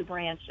some of the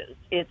branches.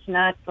 It's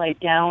not like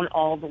down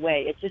all the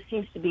way. It just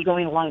seems to be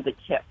going along the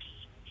tips.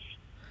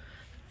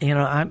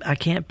 I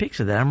can't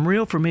picture that. I'm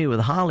real familiar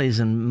with hollies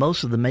and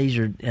most of the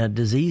major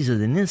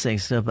diseases and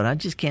insect stuff, but I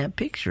just can't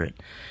picture it.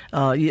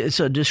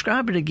 So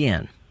describe it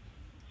again.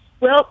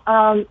 Well,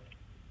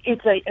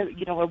 it's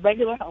a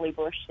regular holly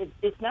bush.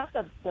 It's not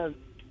the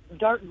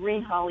dark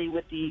green holly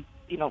with the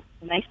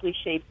nicely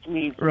shaped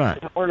leaves, right?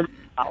 Ornamental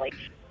holly,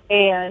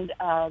 and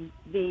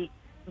the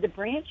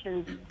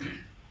branches,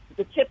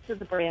 the tips of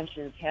the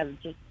branches have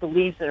just the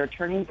leaves that are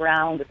turning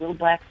brown with little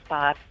black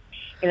spots,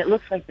 and it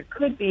looks like there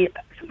could be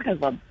some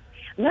kind of I'm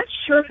not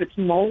sure if it's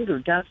mold or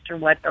dust or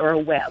what, or a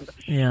web.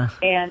 Yeah.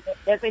 And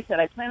as I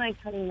said, I plan on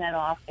cutting that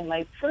off, and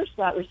my first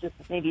thought was just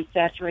maybe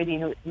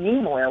saturating it with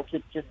neem oil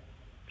to just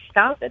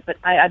stop it, but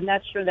I'm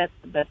not sure that's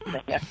the best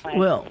thing.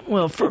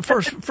 Well,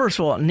 first of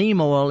all, neem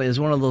oil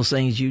is one of those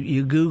things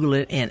you Google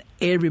it and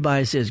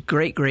everybody says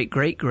great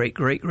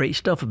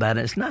stuff about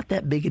it. It's not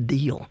that big a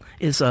deal.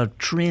 It's a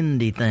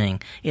trendy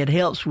thing. It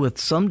helps with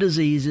some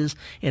diseases.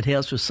 It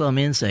helps with some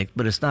insects,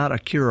 but it's not a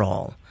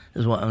cure-all.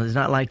 It's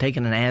not like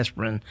taking an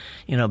aspirin,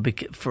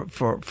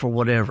 for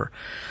whatever.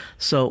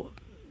 So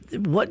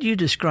what you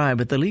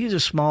describe, if the leaves are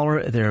smaller,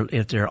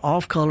 if they're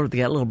off color, if they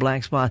got little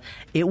black spots,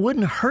 it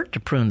wouldn't hurt to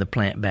prune the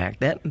plant back.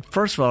 That,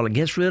 first of all, it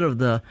gets rid of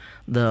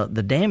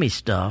the damaged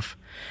stuff.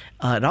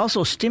 It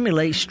also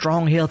stimulates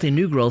strong, healthy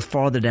new growth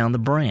farther down the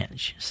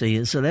branch.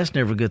 See, so that's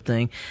never a good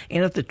thing.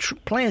 And if the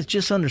plant's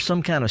just under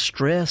some kind of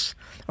stress,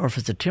 or if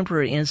it's a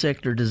temporary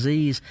insect or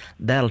disease,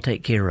 that'll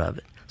take care of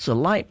it. So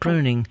light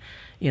pruning,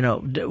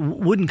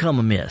 wouldn't come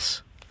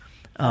amiss.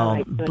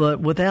 But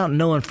without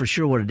knowing for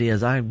sure what it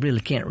is, I really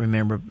can't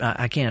remember.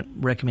 I can't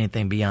recommend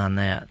anything beyond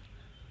that.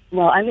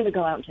 Well, I'm going to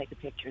go out and take a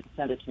picture and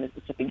send it to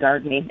Mississippi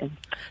Gardening, and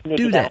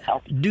maybe that'll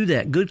help. Do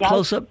that. Good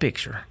close-up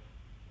picture.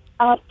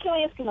 Can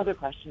I ask another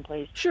question,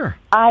 please? Sure.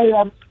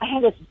 I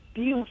had this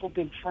beautiful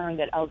big fern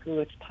that outgrew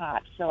its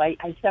pot, so I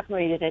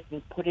separated it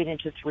and put it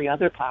into 3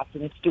 other pots,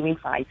 and it's doing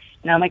fine.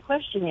 Now, my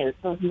question is,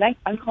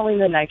 I'm calling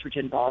them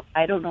nitrogen balls.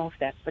 I don't know if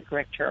that's the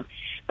correct term,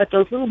 but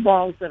those little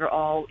balls that are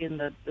all in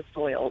the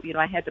soil,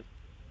 I had to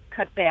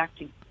cut back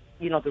to,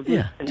 the roots.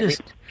 Yeah,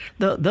 just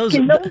those.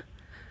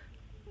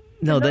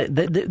 No,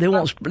 they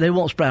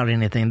won't sprout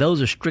anything. Those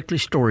are strictly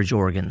storage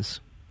organs.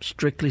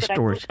 Strictly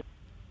storage.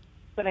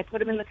 But I put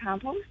them in the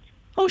compost?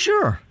 Oh,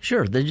 sure.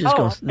 They're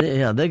just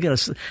they're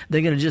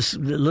gonna just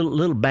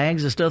little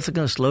bags of stuff that's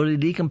gonna slowly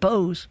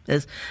decompose.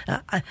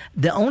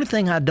 The only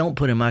thing I don't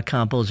put in my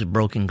compost is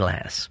broken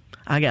glass.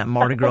 I got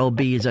Mardi Gras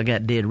beads, I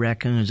got dead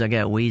raccoons, I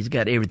got weeds,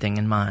 got everything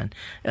in mine.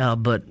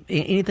 But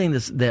anything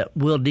that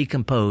will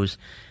decompose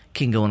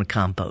can go in the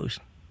compost.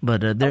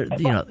 But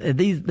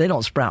they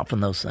don't sprout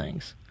from those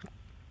things.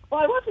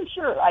 Well, I wasn't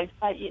sure. I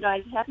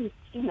haven't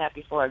seen that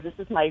before. This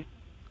is my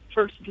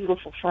first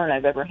beautiful fern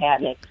I've ever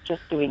had, and it's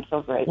just doing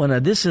so great. Well, now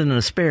this is an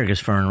asparagus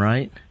fern,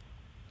 right?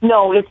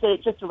 No, it's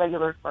just a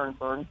regular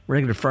fern.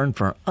 Regular fern.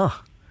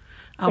 Oh,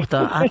 I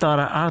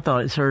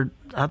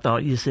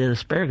thought you said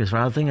asparagus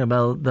fern. I was thinking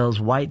about those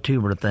white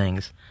tuber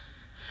things.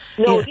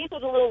 No, these are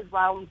the little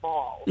round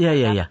balls.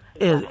 Yeah.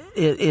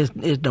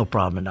 It's no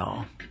problem at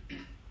all.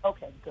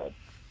 Okay, good.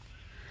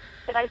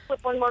 Can I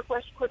slip one more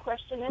quick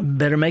question in?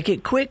 Better make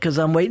it quick, because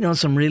I'm waiting on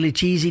some really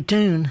cheesy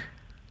tune.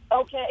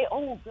 Okay.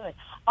 Oh, good.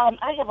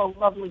 I have a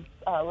lovely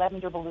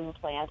lavender balloon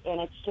plant,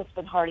 and it's just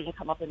been hardy to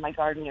come up in my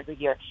garden every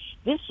year.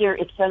 This year,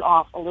 it sent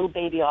off a little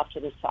baby off to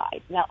the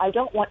side. Now, I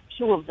don't want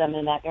 2 of them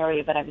in that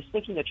area, but I was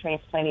thinking of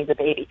transplanting the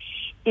baby.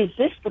 Is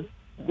this the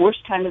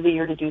worst time of the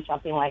year to do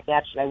something like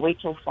that? Should I wait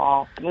till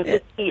fall?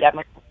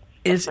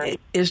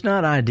 It's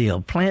not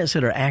ideal. Plants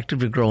that are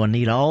actively growing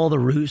need all the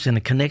roots and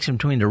the connection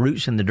between the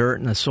roots and the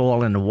dirt and the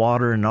soil and the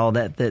water and all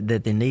that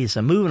they need.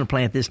 So moving a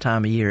plant this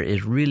time of year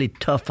is really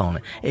tough on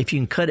it. If you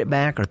can cut it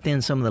back or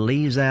thin some of the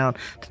leaves out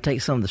to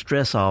take some of the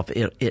stress off,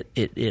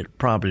 it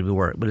probably will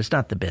work. But it's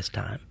not the best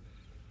time.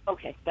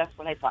 Okay, that's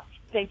what I thought.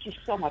 Thank you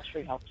so much for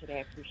your help today.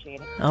 I appreciate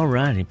it. All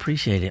righty,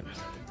 appreciate it.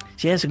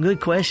 She had some good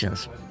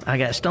questions. I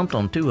got stumped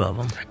on 2 of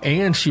them.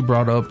 And she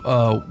brought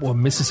up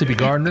Mississippi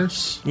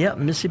Gardeners. Yep,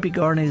 Mississippi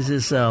Gardeners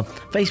is a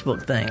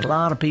Facebook thing. A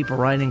lot of people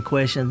writing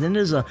questions. And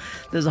there's a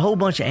whole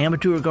bunch of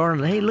amateur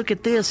gardeners. Hey, look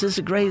at this. This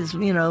is great. It's,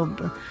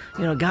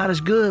 God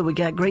is good. We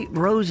got great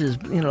roses,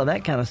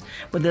 that kind of.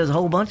 But there's a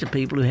whole bunch of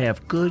people who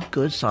have good,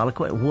 solid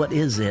questions. What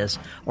is this?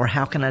 Or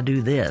how can I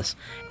do this?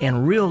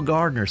 And real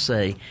gardeners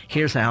say,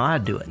 here's how I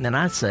do it. And then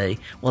I say,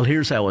 well,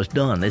 here's how it's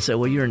done. They say,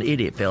 well, you're an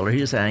idiot, fella.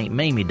 Here's how Aunt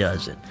Mamie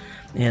does it.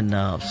 And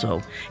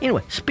so,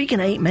 anyway,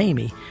 speaking of Aunt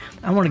Mamie,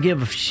 I want to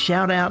give a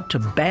shout-out to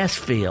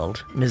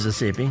Bassfield,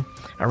 Mississippi.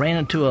 I ran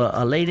into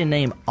a lady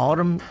named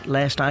Autumn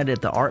last night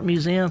at the Art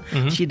Museum.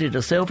 Mm-hmm. She did a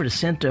selfie to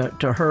send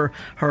to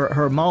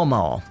her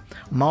Mawmaw,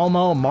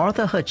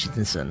 Martha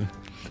Hutchinson.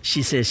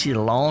 She says she's a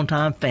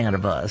longtime fan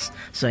of us.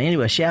 So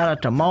anyway,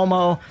 shout-out to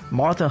Mawmaw,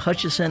 Martha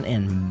Hutchinson,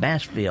 and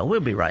Bassfield. We'll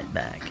be right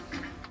back.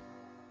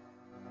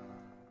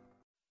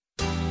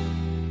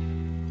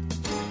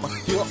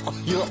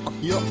 Yup.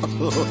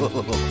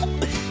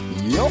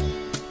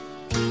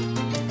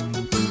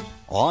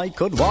 I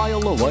could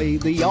while away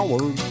the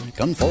hours,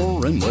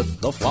 conferring with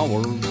the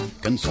flowers,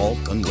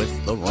 consulting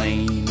with the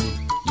rain.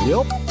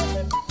 Yup.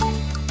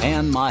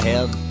 And my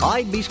head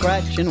I'd be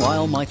scratching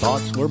while my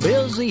thoughts were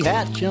busy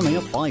hatching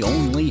if I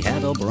only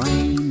had a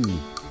brain.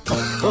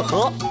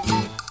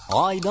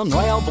 I'd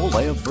unravel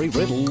every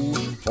riddle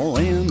for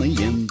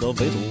any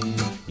individual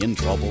in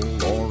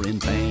trouble or in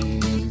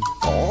pain.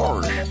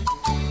 Gosh.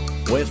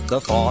 with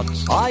the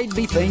thoughts I'd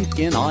be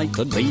thinking I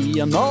could be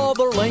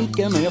another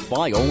Lincoln if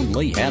I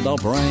only had a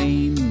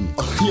brain.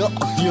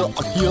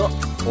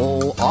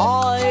 Oh,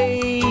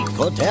 I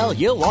could tell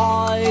you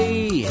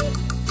why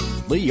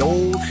the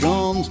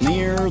ocean's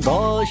near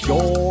the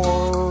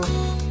shore.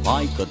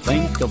 I could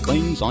think of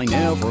things I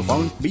never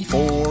thought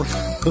before,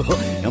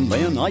 and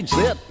then I'd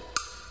sit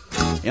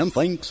and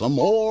think some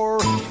more.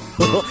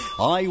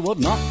 I would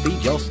not be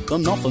just a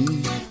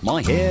nothing,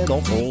 my head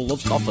all full of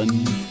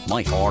stuffing,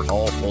 my heart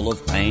all full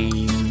of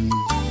pain.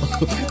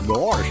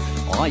 Gosh,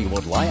 I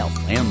would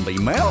laugh and be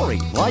merry,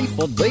 life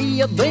would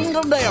be a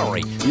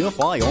dingledary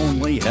if I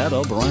only had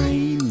a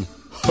brain.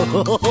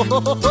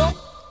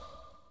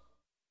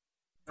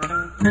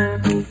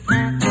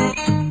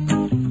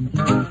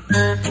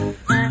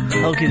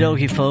 Okie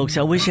dokie, folks.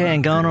 I wish I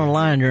hadn't gone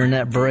online during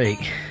that break,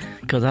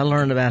 because I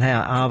learned about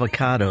how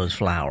avocados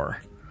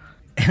flower,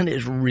 and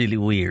it's really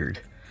weird.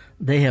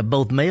 They have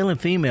both male and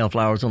female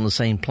flowers on the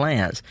same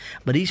plants,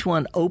 but each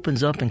one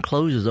opens up and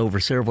closes over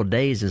several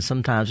days, and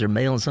sometimes they're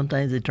male and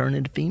sometimes they turn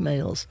into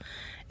females,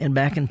 and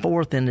back and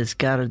forth, and it's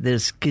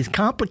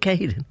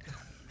complicated.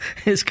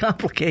 It's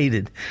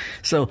complicated.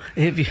 So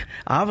if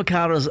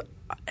avocados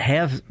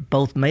have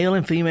both male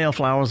and female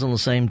flowers on the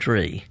same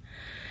tree,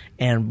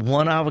 and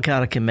one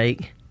avocado can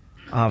make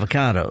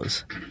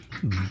avocados,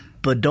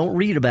 but don't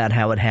read about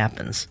how it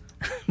happens.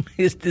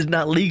 It's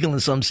not legal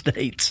in some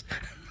states.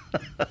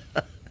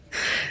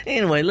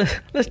 Anyway,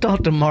 let's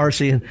talk to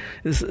Marcy.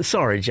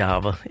 Sorry,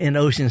 Java, in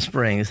Ocean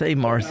Springs. Hey,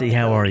 Marcy,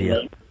 how are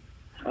you?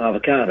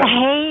 Avocado.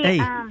 Hey,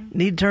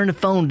 need to turn the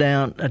phone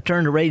down,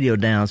 turn the radio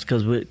down,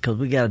 because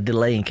we got a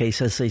delay in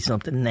case I say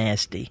something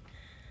nasty.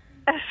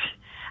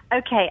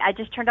 Okay, I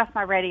just turned off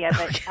my radio,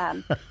 but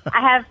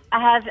I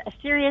have a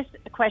serious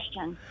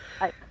question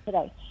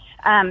today.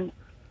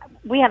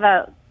 We have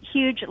a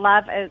huge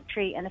live oak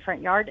tree in the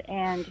front yard,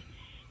 and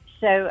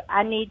so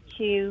I need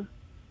to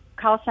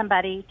call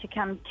somebody to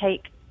come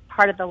take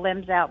part of the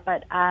limbs out,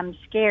 but I'm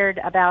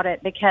scared about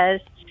it because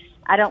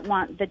I don't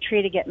want the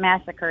tree to get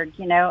massacred.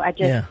 I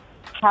just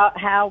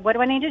what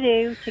do I need to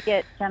do to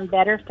get some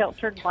better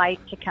filtered light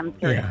to come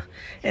through? Yeah,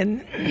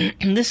 and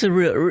this is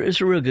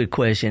it's a real good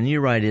question.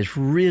 You're right. It's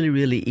really,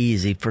 really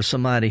easy for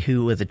somebody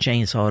who with a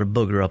chainsaw to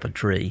booger up a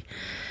tree.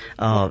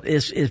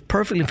 It's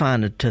perfectly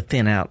fine to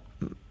thin out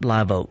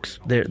live oaks.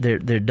 They're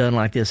done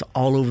like this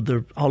all over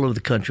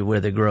the country where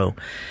they grow.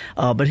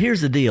 But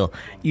here's the deal: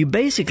 you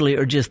basically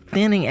are just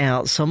thinning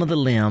out some of the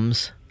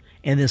limbs,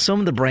 and then some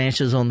of the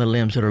branches on the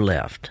limbs that are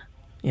left.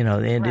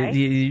 And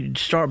you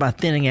start by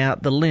thinning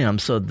out the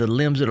limbs, so the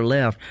limbs that are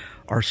left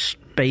are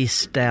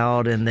spaced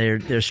out and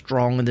they're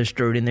strong and they're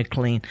sturdy and they're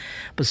clean.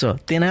 But so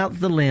thin out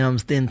the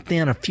limbs, then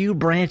thin a few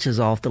branches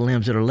off the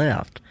limbs that are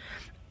left.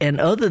 And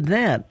other than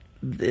that,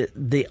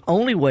 the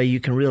only way you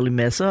can really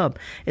mess up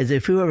is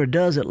if whoever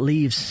does it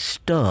leaves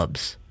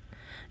stubs.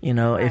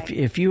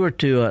 If you were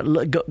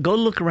to go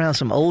look around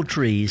some old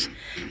trees,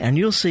 and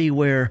you'll see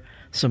where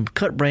some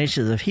cut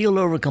branches have healed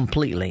over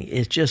completely.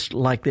 It's just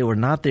like they were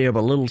not there,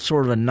 but a little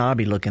sort of a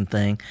knobby looking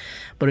thing.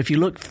 But if you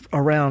look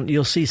around,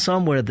 you'll see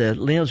somewhere the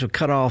limbs were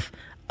cut off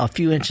a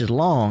few inches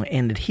long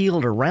and it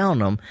healed around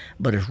them,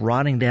 but it's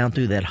rotting down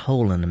through that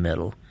hole in the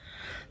middle.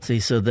 See,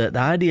 so the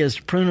idea is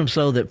to prune them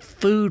so that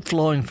food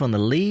flowing from the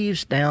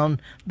leaves down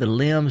the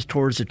limbs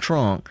towards the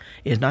trunk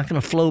is not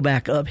going to flow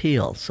back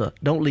uphill. So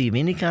don't leave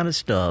any kind of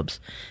stubs.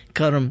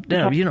 Cut them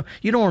down. Okay.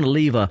 You don't want to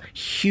leave a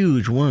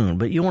huge wound,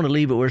 but you want to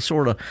leave it where it's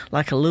sort of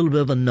like a little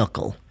bit of a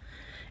knuckle.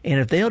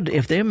 And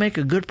if they make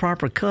a good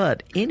proper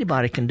cut,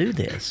 anybody can do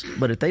this.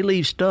 But if they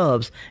leave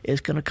stubs, it's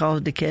going to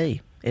cause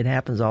decay. It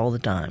happens all the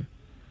time.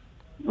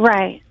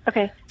 Right.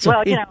 Okay. So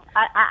well,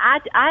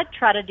 I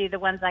try to do the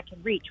ones I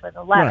can reach with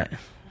a ladder. Right.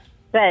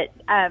 But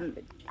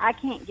I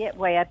can't get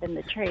way up in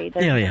the tree.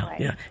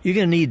 Yeah. You're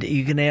gonna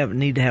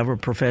need to have a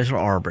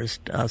professional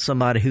arborist,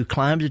 somebody who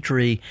climbs a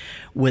tree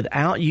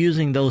without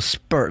using those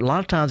spurs. A lot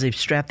of times they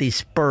strap these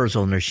spurs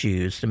on their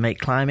shoes to make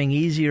climbing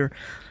easier,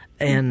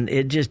 and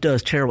it just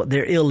does terrible.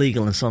 They're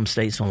illegal in some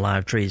states on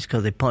live trees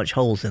because they punch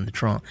holes in the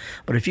trunk.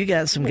 But if you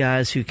got some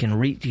guys who can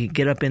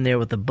get up in there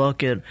with a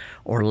bucket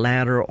or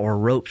ladder or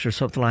ropes or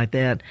something like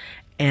that,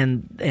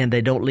 and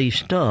they don't leave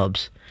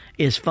stubs,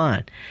 is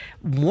fine.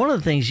 One of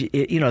the things,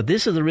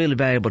 this is a really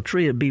valuable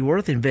tree. It'd be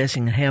worth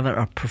investing in having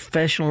a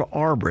professional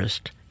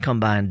arborist come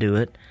by and do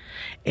it.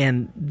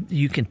 And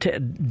you can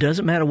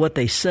doesn't matter what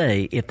they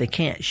say. If they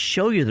can't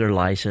show you their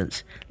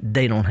license,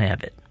 they don't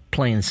have it.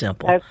 Plain and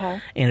simple.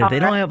 Okay. And if they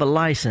don't have a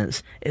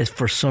license, it's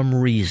for some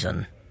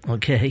reason.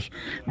 Okay?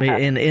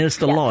 And it's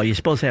the law. You're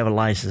supposed to have a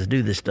license to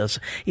do this stuff.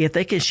 So if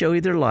they can show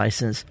you their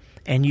license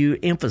and you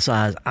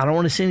emphasize, I don't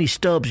want to see any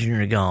stubs when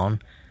you're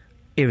gone,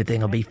 everything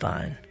will be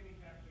fine.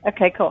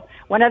 Okay, cool.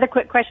 One other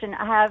quick question.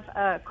 I have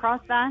a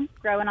cross vine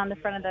growing on the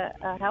front of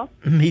the house.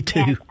 Me too.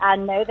 And I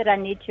know that I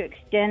need to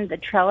extend the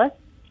trellis,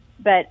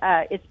 but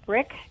it's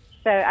brick.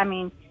 So,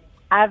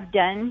 I've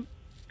done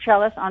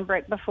trellis on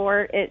brick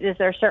before. Is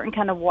there a certain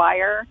kind of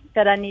wire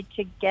that I need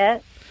to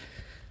get?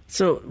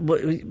 So,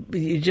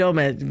 you tell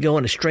me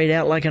going straight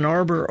out like an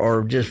arbor,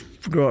 or just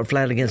grow it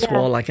flat against the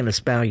wall like an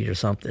espalier or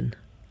something?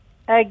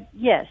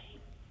 Yes,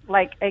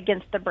 like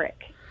against the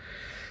brick.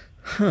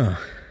 Huh.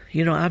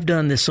 You know, I've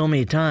done this so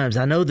many times.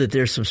 I know that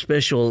there's some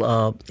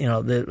special,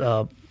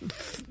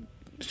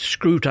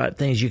 screw type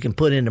things you can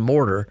put into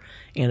mortar,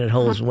 and it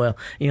holds well.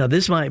 You know,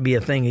 this might be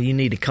a thing that you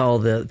need to call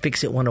the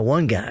Fix It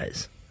 101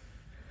 guys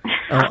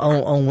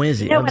on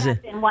Wednesday. You know what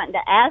I've been wanting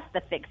to ask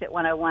the Fix It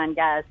 101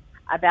 guys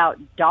about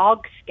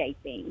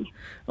dogscaping.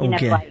 You know,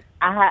 like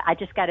I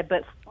just got a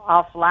book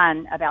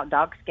offline about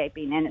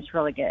dogscaping, and it's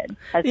really good.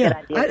 That's a good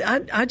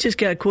idea. I just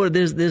got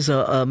quoted. There's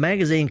a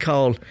magazine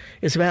called,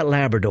 it's about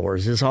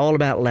Labradors. It's all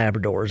about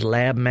Labradors,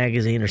 Lab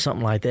Magazine or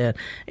something like that.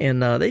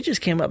 And they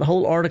just came up, the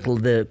whole article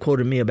that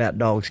quoted me about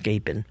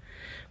dogscaping.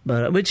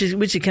 But which is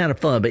kind of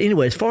fun. But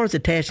anyway, as far as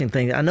attaching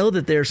things, I know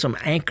that there's some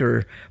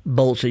anchor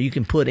bolts that you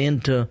can put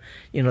into,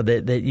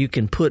 that you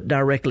can put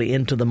directly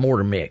into the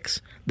mortar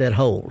mix that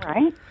hold.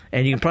 Right.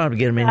 And you can probably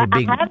get them in the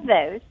big. I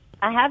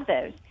have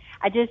those.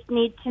 I just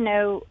need to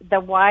know the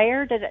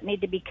wire. Does it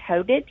need to be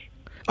coated?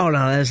 Oh,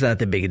 no, that's not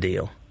the big a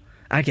deal.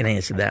 I can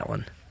answer that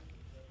one.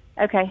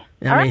 Okay.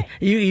 I mean,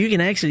 you can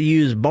actually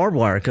use barbed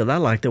wire, because I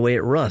like the way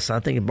it rusts. I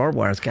think barbed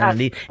wire is kind of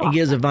neat and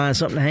gives the vine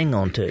something to hang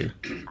on to.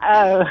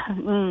 Oh,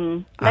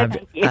 no,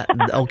 thank you.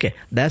 Okay,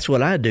 that's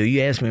what I do.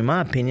 You asked me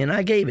my opinion,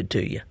 I gave it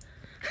to you.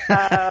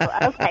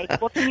 Okay.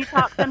 Well, can you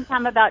talk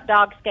sometime about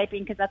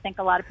dogscaping? Because I think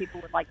a lot of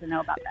people would like to know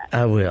about that.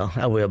 I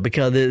will,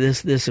 because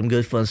there's some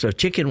good fun stuff.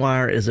 Chicken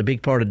wire is a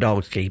big part of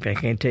dogscaping. I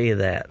can't tell you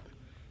that.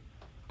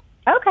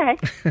 Okay.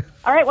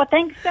 All right. Well,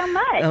 thanks so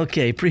much.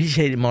 Okay.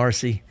 Appreciate it,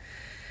 Marcy.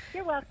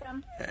 You're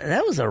welcome.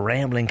 That was a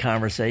rambling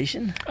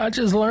conversation. I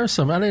just learned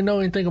something. I didn't know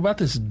anything about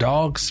this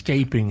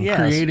dogscaping,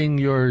 creating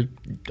your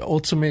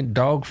ultimate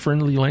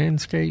dog-friendly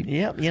landscape.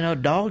 Yep.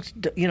 Dogs,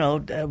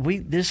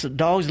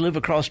 dogs live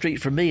across the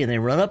street from me, and they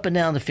run up and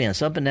down the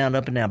fence, up and down,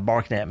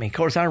 barking at me. Of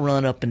course, I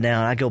run up and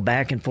down. I go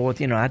back and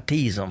forth. I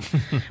tease them.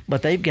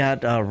 But they've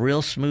got a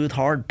real smooth,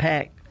 hard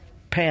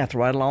path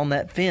right along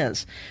that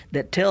fence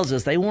that tells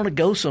us they want to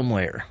go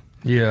somewhere.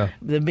 Yeah.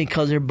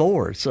 Because they're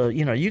bored. So,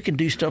 you can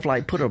do stuff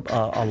like put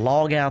a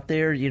log out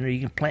there. You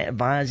can plant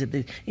vines,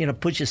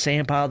 put your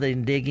sand pile they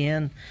can dig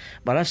in.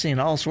 But I've seen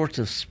all sorts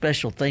of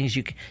special things.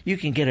 You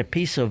can get a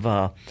piece of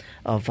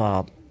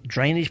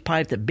drainage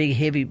pipe, that big,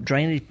 heavy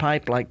drainage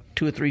pipe, like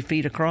 2 or 3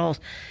 feet across,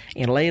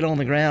 and lay it on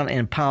the ground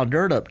and pile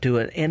dirt up to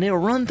it, and they'll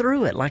run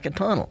through it like a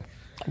tunnel.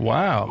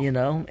 Wow.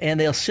 And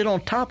they'll sit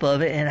on top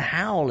of it and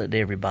howl at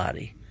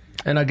everybody.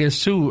 And I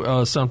guess,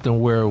 too,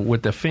 something where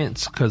with the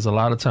fence, because a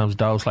lot of times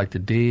dogs like to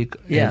dig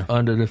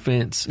under the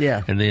fence.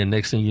 Yeah. And then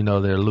next thing you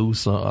know, they're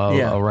loose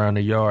around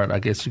the yard. I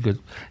guess you could,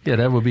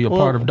 that would be a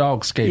part of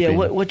dogscaping. Yeah,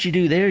 what you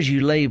do there is you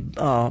lay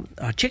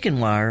chicken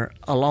wire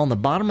along the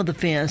bottom of the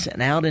fence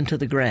and out into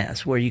the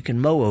grass where you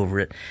can mow over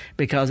it,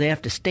 because they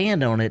have to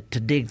stand on it to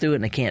dig through it,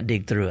 and they can't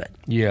dig through it.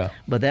 Yeah.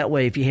 But that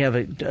way, if you have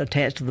it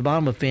attached to the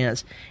bottom of the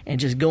fence and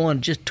just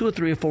going just 2 or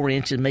 3 or 4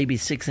 inches, maybe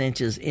 6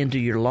 inches into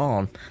your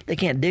lawn, they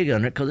can't dig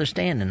under it because they're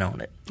standing on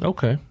it.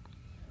 Okay.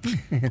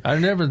 I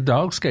never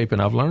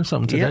dogscaping. I've learned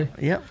something today.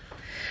 Yep.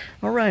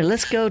 All right,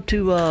 let's go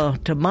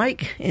to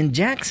Mike in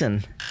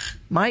Jackson.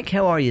 Mike,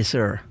 how are you,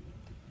 sir?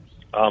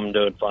 I'm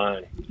doing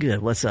fine.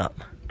 Good. What's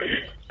up?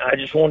 I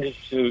just wanted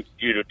you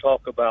to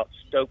talk about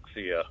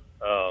Stokesia.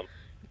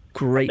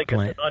 Great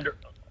plant. It's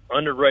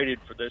underrated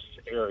for this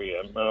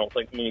area. I don't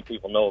think many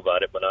people know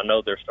about it, but I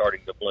know they're starting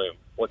to bloom.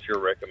 What's your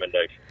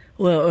recommendation?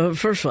 Well,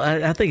 first of all,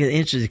 I think it's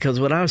interesting because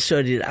when I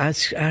studied, I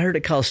heard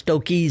it called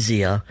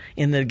Stokesia,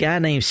 and the guy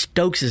named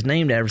Stokes is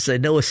named after it.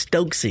 Said no, it's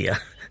Stokesia.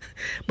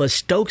 But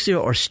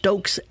Stokesia or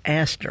Stokes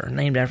aster,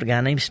 named after a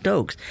guy named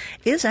Stokes,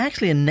 is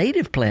actually a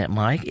native plant,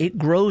 Mike. It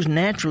grows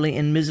naturally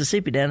in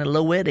Mississippi down in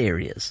low wet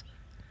areas.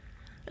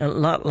 A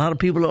lot of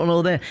people don't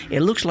know that. It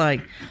looks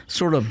like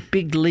sort of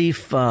big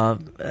leaf.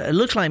 It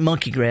looks like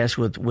monkey grass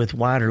with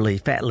wider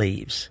fat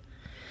leaves,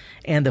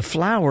 and the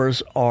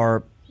flowers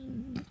are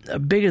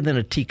bigger than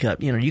a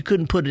teacup. You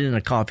couldn't put it in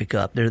a coffee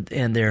cup.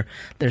 They're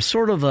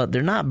sort of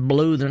they're not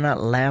blue. They're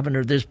not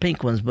lavender. There's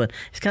pink ones, but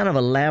it's kind of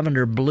a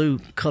lavender blue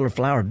color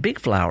flower. Big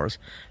flowers.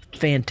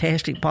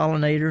 Fantastic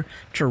pollinator,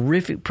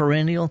 terrific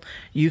perennial.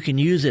 You can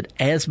use it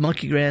as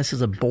monkey grass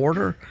as a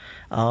border.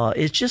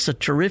 It's just a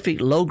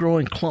terrific,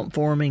 low-growing,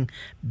 clump-forming,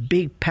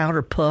 big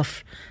powder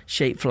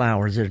puff-shaped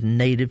flowers that are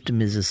native to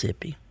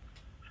Mississippi.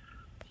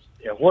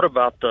 Yeah, what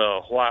about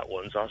the white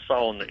ones? I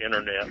saw on the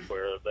internet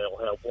where they'll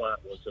have white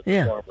ones at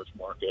the farmer's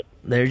market.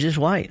 They're just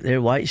white.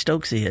 They're white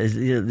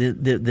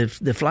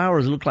Stokesia. The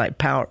flowers look like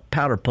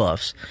powder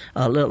puffs,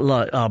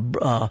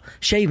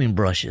 shaving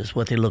brushes,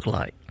 what they look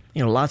like.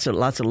 Lots of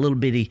little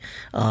bitty,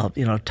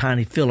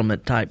 tiny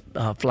filament type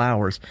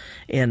flowers,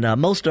 and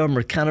most of them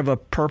are kind of a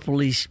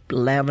purplish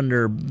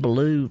lavender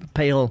blue,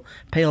 pale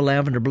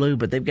lavender blue.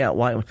 But they've got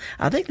white ones.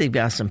 I think they've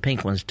got some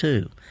pink ones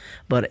too.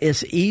 But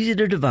it's easy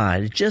to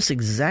divide.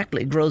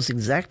 It grows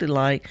exactly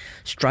like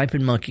striped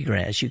monkey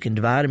grass. You can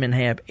divide them in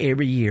half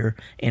every year,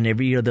 and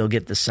every year they'll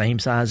get the same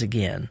size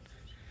again.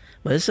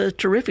 But it's a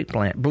terrific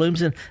plant.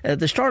 Blooms in.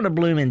 They're starting to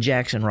bloom in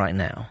Jackson right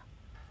now.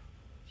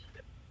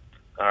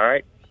 All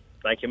right.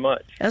 Thank you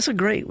much. That's a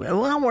great.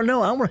 Well, I want to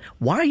know.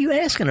 Why are you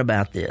asking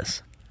about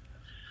this?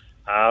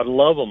 I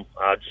love them.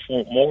 I just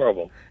want more of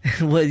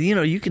them. Well,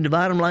 you can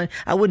divide them like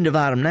I wouldn't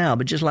divide them now,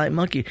 but just like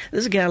monkey.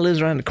 There's a guy who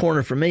lives around the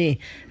corner from me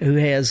who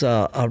has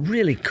a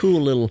really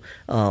cool little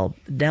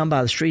down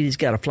by the street. He's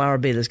got a flower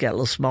bed that's got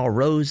little small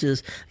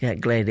roses, got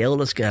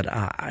gladiolus, got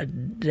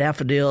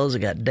daffodils,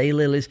 got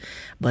daylilies,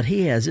 but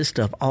he has this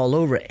stuff all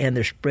over, and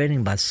they're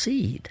spreading by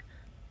seed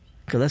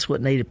because that's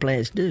what native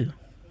plants do.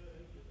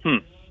 I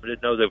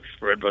didn't know they were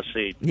spread by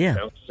seed. Yeah,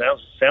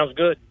 sounds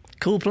good.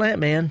 Cool plant,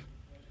 man.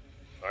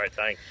 All right,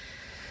 thanks.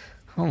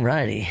 All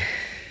righty.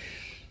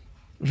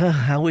 Well,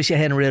 I wish I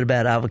hadn't read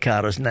about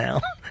avocados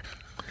now.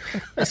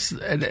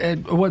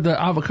 and what the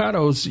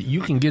avocados,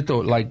 you can get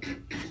like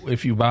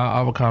if you buy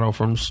avocado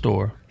from the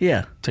store.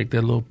 Yeah. Take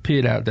that little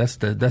pit out. That's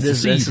the seed,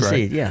 that's the right?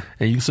 Seed, yeah.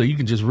 And so you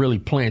can just really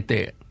plant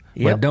that.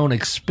 Yep. But don't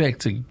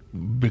expect to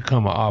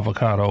become an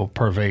avocado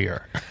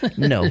purveyor.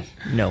 No.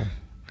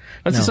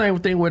 That's the same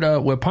thing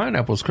with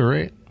pineapples,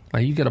 correct?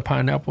 Like you get a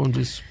pineapple and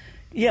just...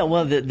 Yeah,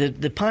 well,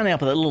 the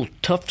pineapple, that little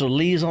tuft of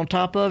leaves on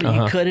top of it,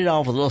 you cut it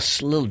off with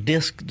a little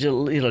disc,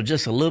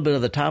 just a little bit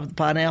of the top of the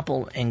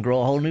pineapple, and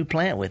grow a whole new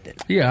plant with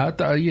it. Yeah,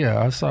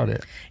 I saw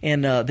that.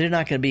 And they're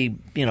not going to be,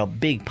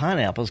 big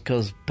pineapples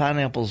because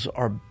pineapples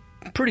are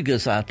pretty good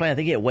sized plant.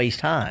 They get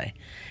waist high,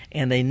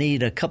 and they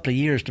need a couple of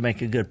years to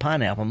make a good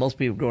pineapple. Most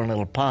people grow in a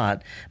little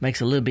pot,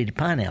 makes a little bitty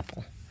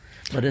pineapple.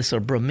 But it's a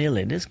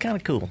bromeliad. It's kind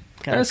of cool.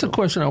 That's a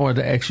question I wanted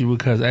to ask you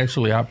because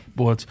actually I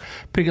was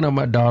picking up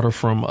my daughter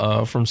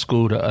from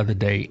school the other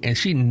day, and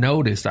she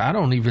noticed. I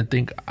don't even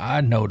think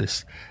I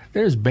noticed.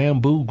 There's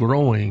bamboo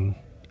growing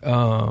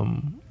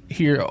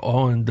here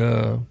on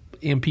the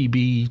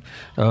MPB.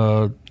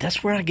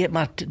 That's where I get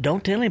my.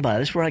 Don't tell anybody.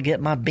 That's where I get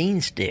my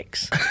bean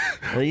sticks.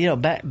 Well,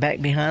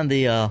 back behind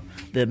the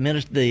the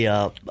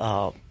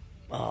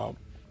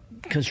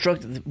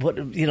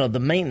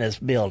maintenance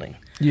building.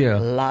 Yeah, a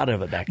lot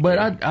of it back there.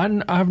 But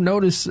I've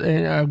noticed,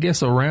 and I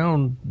guess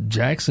around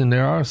Jackson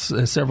there are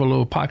several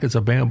little pockets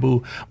of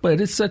bamboo, but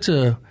it's such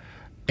a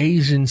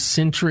Asian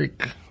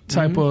centric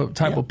type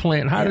of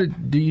plant. How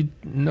do you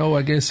know?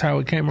 I guess how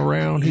it came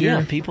around here.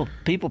 Yeah, people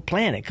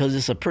plant it because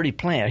it's a pretty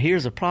plant.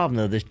 Here's the problem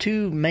though: there's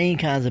two main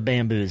kinds of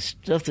bamboo: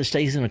 stuff that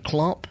stays in a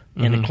clump.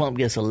 And the clump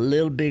gets a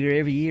little bigger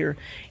every year,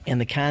 and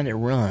the kind that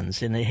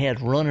runs. And they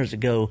had runners that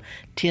go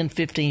 10,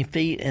 15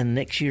 feet, and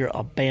next year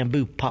a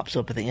bamboo pops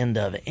up at the end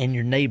of it in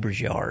your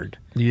neighbor's yard.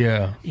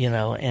 Yeah.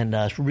 And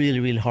it's really,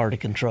 really hard to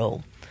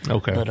control.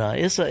 Okay. But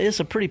it's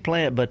a pretty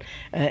plant. But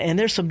and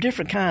there's some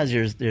different kinds.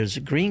 There's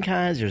green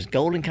kinds, there's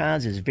golden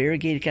kinds, there's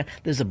variegated kinds.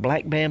 There's a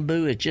black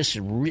bamboo. It's just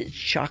rich,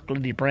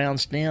 chocolatey brown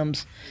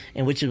stems,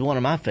 and which is one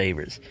of my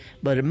favorites.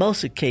 But in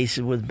most of the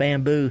cases with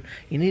bamboo,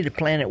 you need to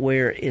plant it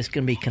where it's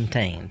going to be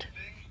contained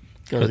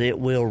because it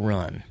will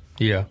run.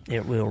 Yeah.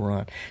 It will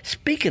run.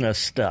 Speaking of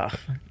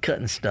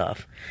cutting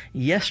stuff,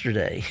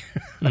 yesterday,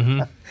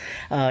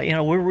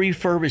 we're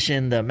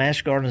refurbishing, the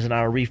Master Gardeners and I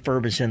are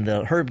refurbishing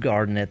the herb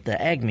garden at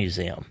the Ag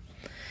Museum.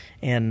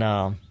 And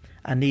I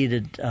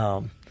needed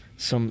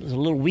some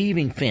little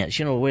weaving fence,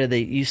 where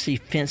you see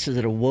fences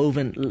that are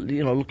woven,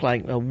 look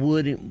like a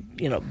wood,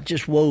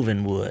 just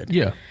woven wood.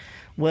 Yeah.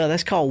 Well,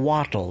 that's called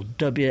wattle,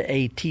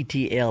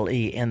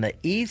 W-A-T-T-L-E. And the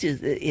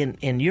easiest,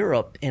 in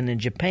Europe and in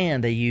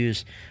Japan, they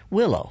use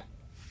willow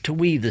to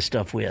weave the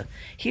stuff with.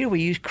 Here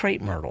we use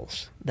crepe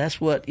myrtles.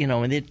 That's what,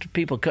 when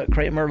people cut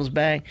crepe myrtles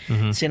back,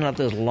 send out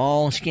those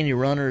long, skinny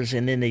runners,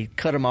 and then they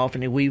cut them off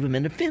and they weave them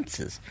into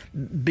fences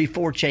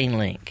before chain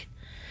link.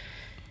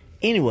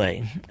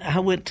 Anyway, I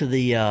went to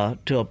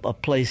a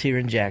place here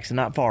in Jackson,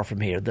 not far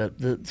from here,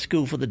 the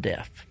School for the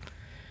Deaf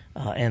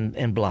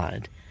and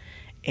Blind.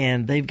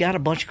 And they've got a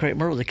bunch of crepe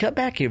myrtles. They cut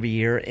back every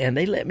year, and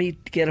they let me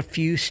get a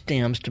few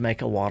stems to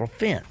make a wattle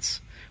fence.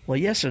 Well,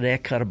 yesterday I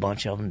cut a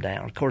bunch of them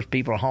down. Of course,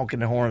 people are honking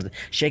their horns,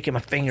 shaking my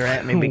finger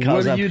at me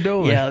because what are you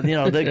doing? Yeah,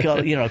 they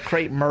call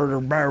crepe myrtle.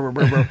 Blah, blah,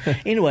 blah, blah.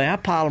 Anyway, I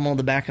pile them on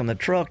the back of the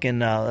truck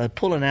and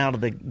pulling out of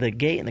the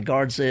gate, and the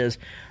guard says,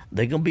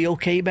 "They gonna be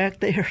okay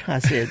back there?" I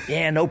said,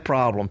 "Yeah, no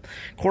problem."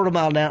 Quarter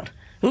mile down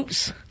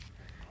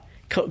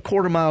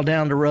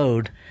the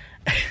road,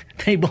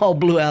 they all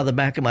blew out of the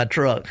back of my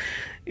truck.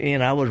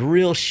 And I was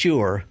real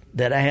sure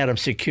that I had them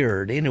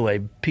secured. Anyway,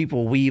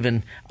 people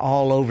weaving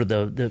all over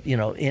the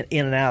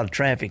in and out of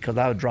traffic because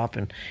I was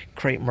dropping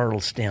crepe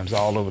myrtle stems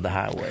all over the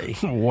highway.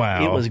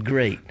 Wow. It was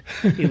great.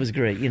 It was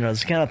great.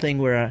 It's the kind of thing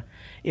where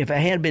if I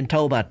had been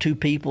told by two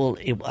people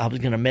I was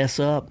going to mess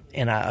up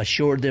and I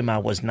assured them I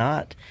was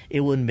not, it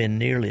wouldn't have been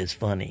nearly as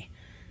funny.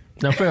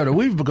 Now, Felder,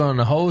 we've begun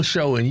the whole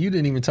show, and you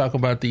didn't even talk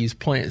about these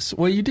plants.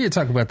 Well, you did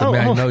talk about the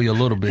magnolia a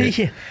little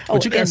bit,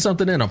 but you got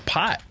something in a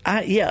pot.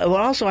 Well,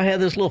 also I have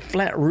this little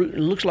flat root.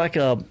 It looks like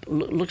a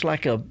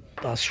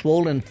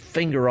swollen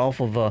finger off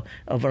of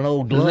an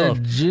old glove.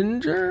 Is that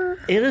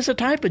ginger? It is a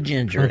type of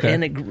ginger, okay.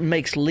 And it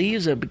makes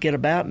leaves that get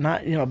about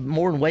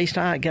more than waist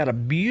high. It got a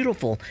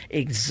beautiful,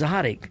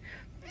 exotic,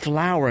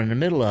 flower in the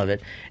middle of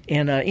it.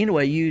 And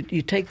anyway,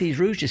 you take these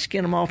roots, you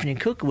skin them off, and you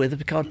cook with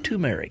it. It's called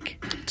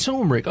turmeric.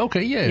 Turmeric,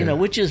 okay, yeah.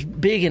 Which is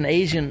big in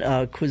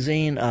Asian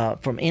cuisine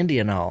from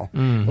India and all.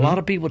 Mm-hmm. A lot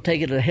of people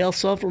take it as a health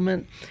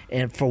supplement,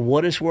 and for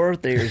what it's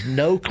worth, there's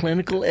no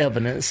clinical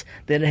evidence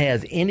that it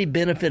has any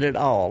benefit at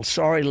all.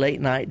 Sorry,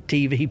 late-night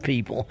TV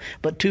people,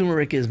 but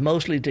turmeric is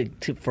mostly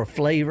for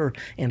flavor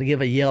and to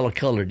give a yellow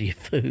color to your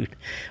food.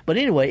 But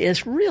anyway,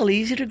 it's real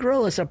easy to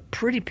grow. It's a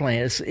pretty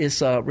plant.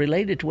 It's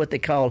related to what they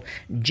call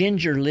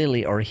ginger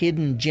lily or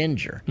hidden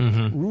ginger.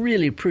 Mm-hmm.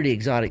 Really pretty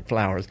exotic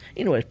flowers.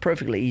 Anyway, it's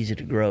perfectly easy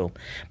to grow.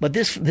 But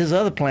this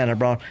other plant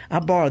I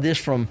borrowed this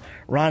from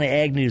Ronnie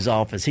Agnew's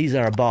office. He's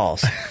our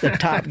boss, the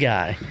top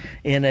guy,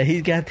 and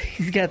he's got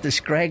the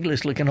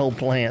scraggliest looking old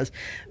plants.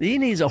 He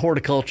needs a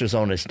horticulturist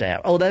on his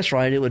staff. Oh, that's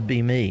right, it would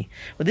be me.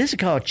 But this is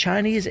called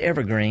Chinese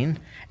evergreen,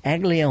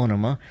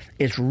 Aglaonema.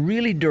 It's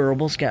really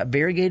durable. It's got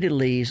variegated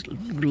leaves,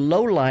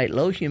 low light,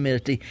 low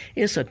humidity.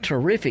 It's a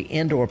terrific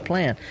indoor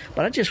plant.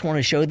 But I just want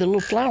to show you the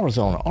little flowers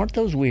on it. Aren't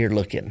those weird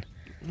looking?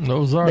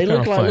 Those are. They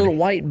look like funny. Little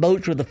white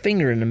boats with a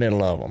finger in the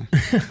middle of them.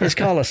 It's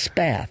called a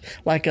spath,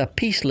 like a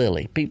peace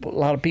lily. A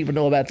lot of people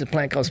know about the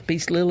plant called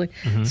peace lily.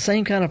 Mm-hmm.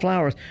 Same kind of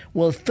flowers.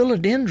 Well,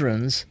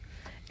 philodendrons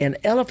and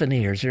elephant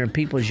ears that are in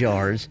people's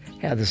yards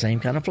have the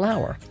same kind of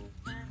flower.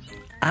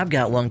 I've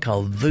got one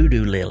called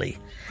voodoo lily.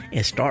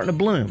 It's starting to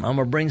bloom. I'm going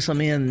to bring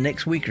some in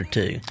next week or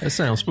two. That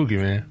sounds spooky,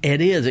 man. It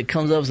is. It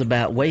comes up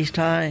about waist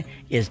high.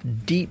 It's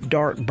deep,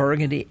 dark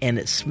burgundy, and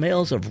it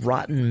smells of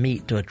rotten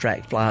meat to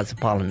attract flies to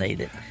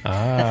pollinate it.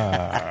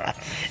 Ah.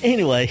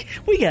 Anyway,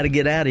 we got to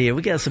get out of here.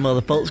 We got some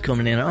other folks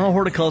coming in. Our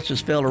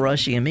horticulturist, Fella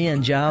Rushy, and me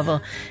and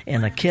Java,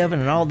 and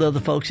Kevin, and all the other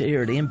folks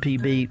here at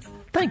MPB.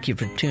 Thank you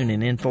for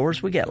tuning in for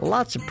us. We got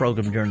lots of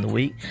programs during the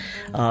week.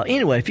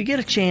 Anyway, if you get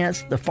a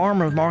chance, the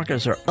farmers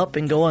markets are up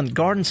and going.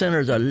 Garden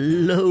centers are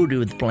loaded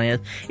with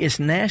plants. It's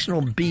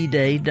National Bee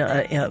Day,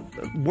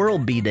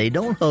 World Bee Day.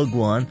 Don't hug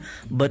one,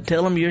 but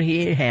tell them you're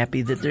here,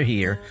 happy that they're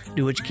here.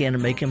 Do what you can to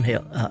make them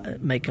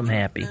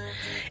happy.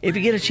 If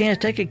you get a chance,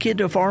 take a kid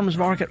to a farmers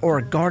market or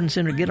a garden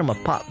center. Get them a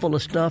pot full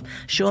of stuff.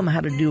 Show them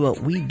how to do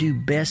what we do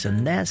best,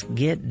 and that's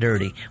get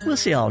dirty. We'll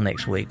see y'all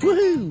next week.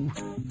 Woohoo!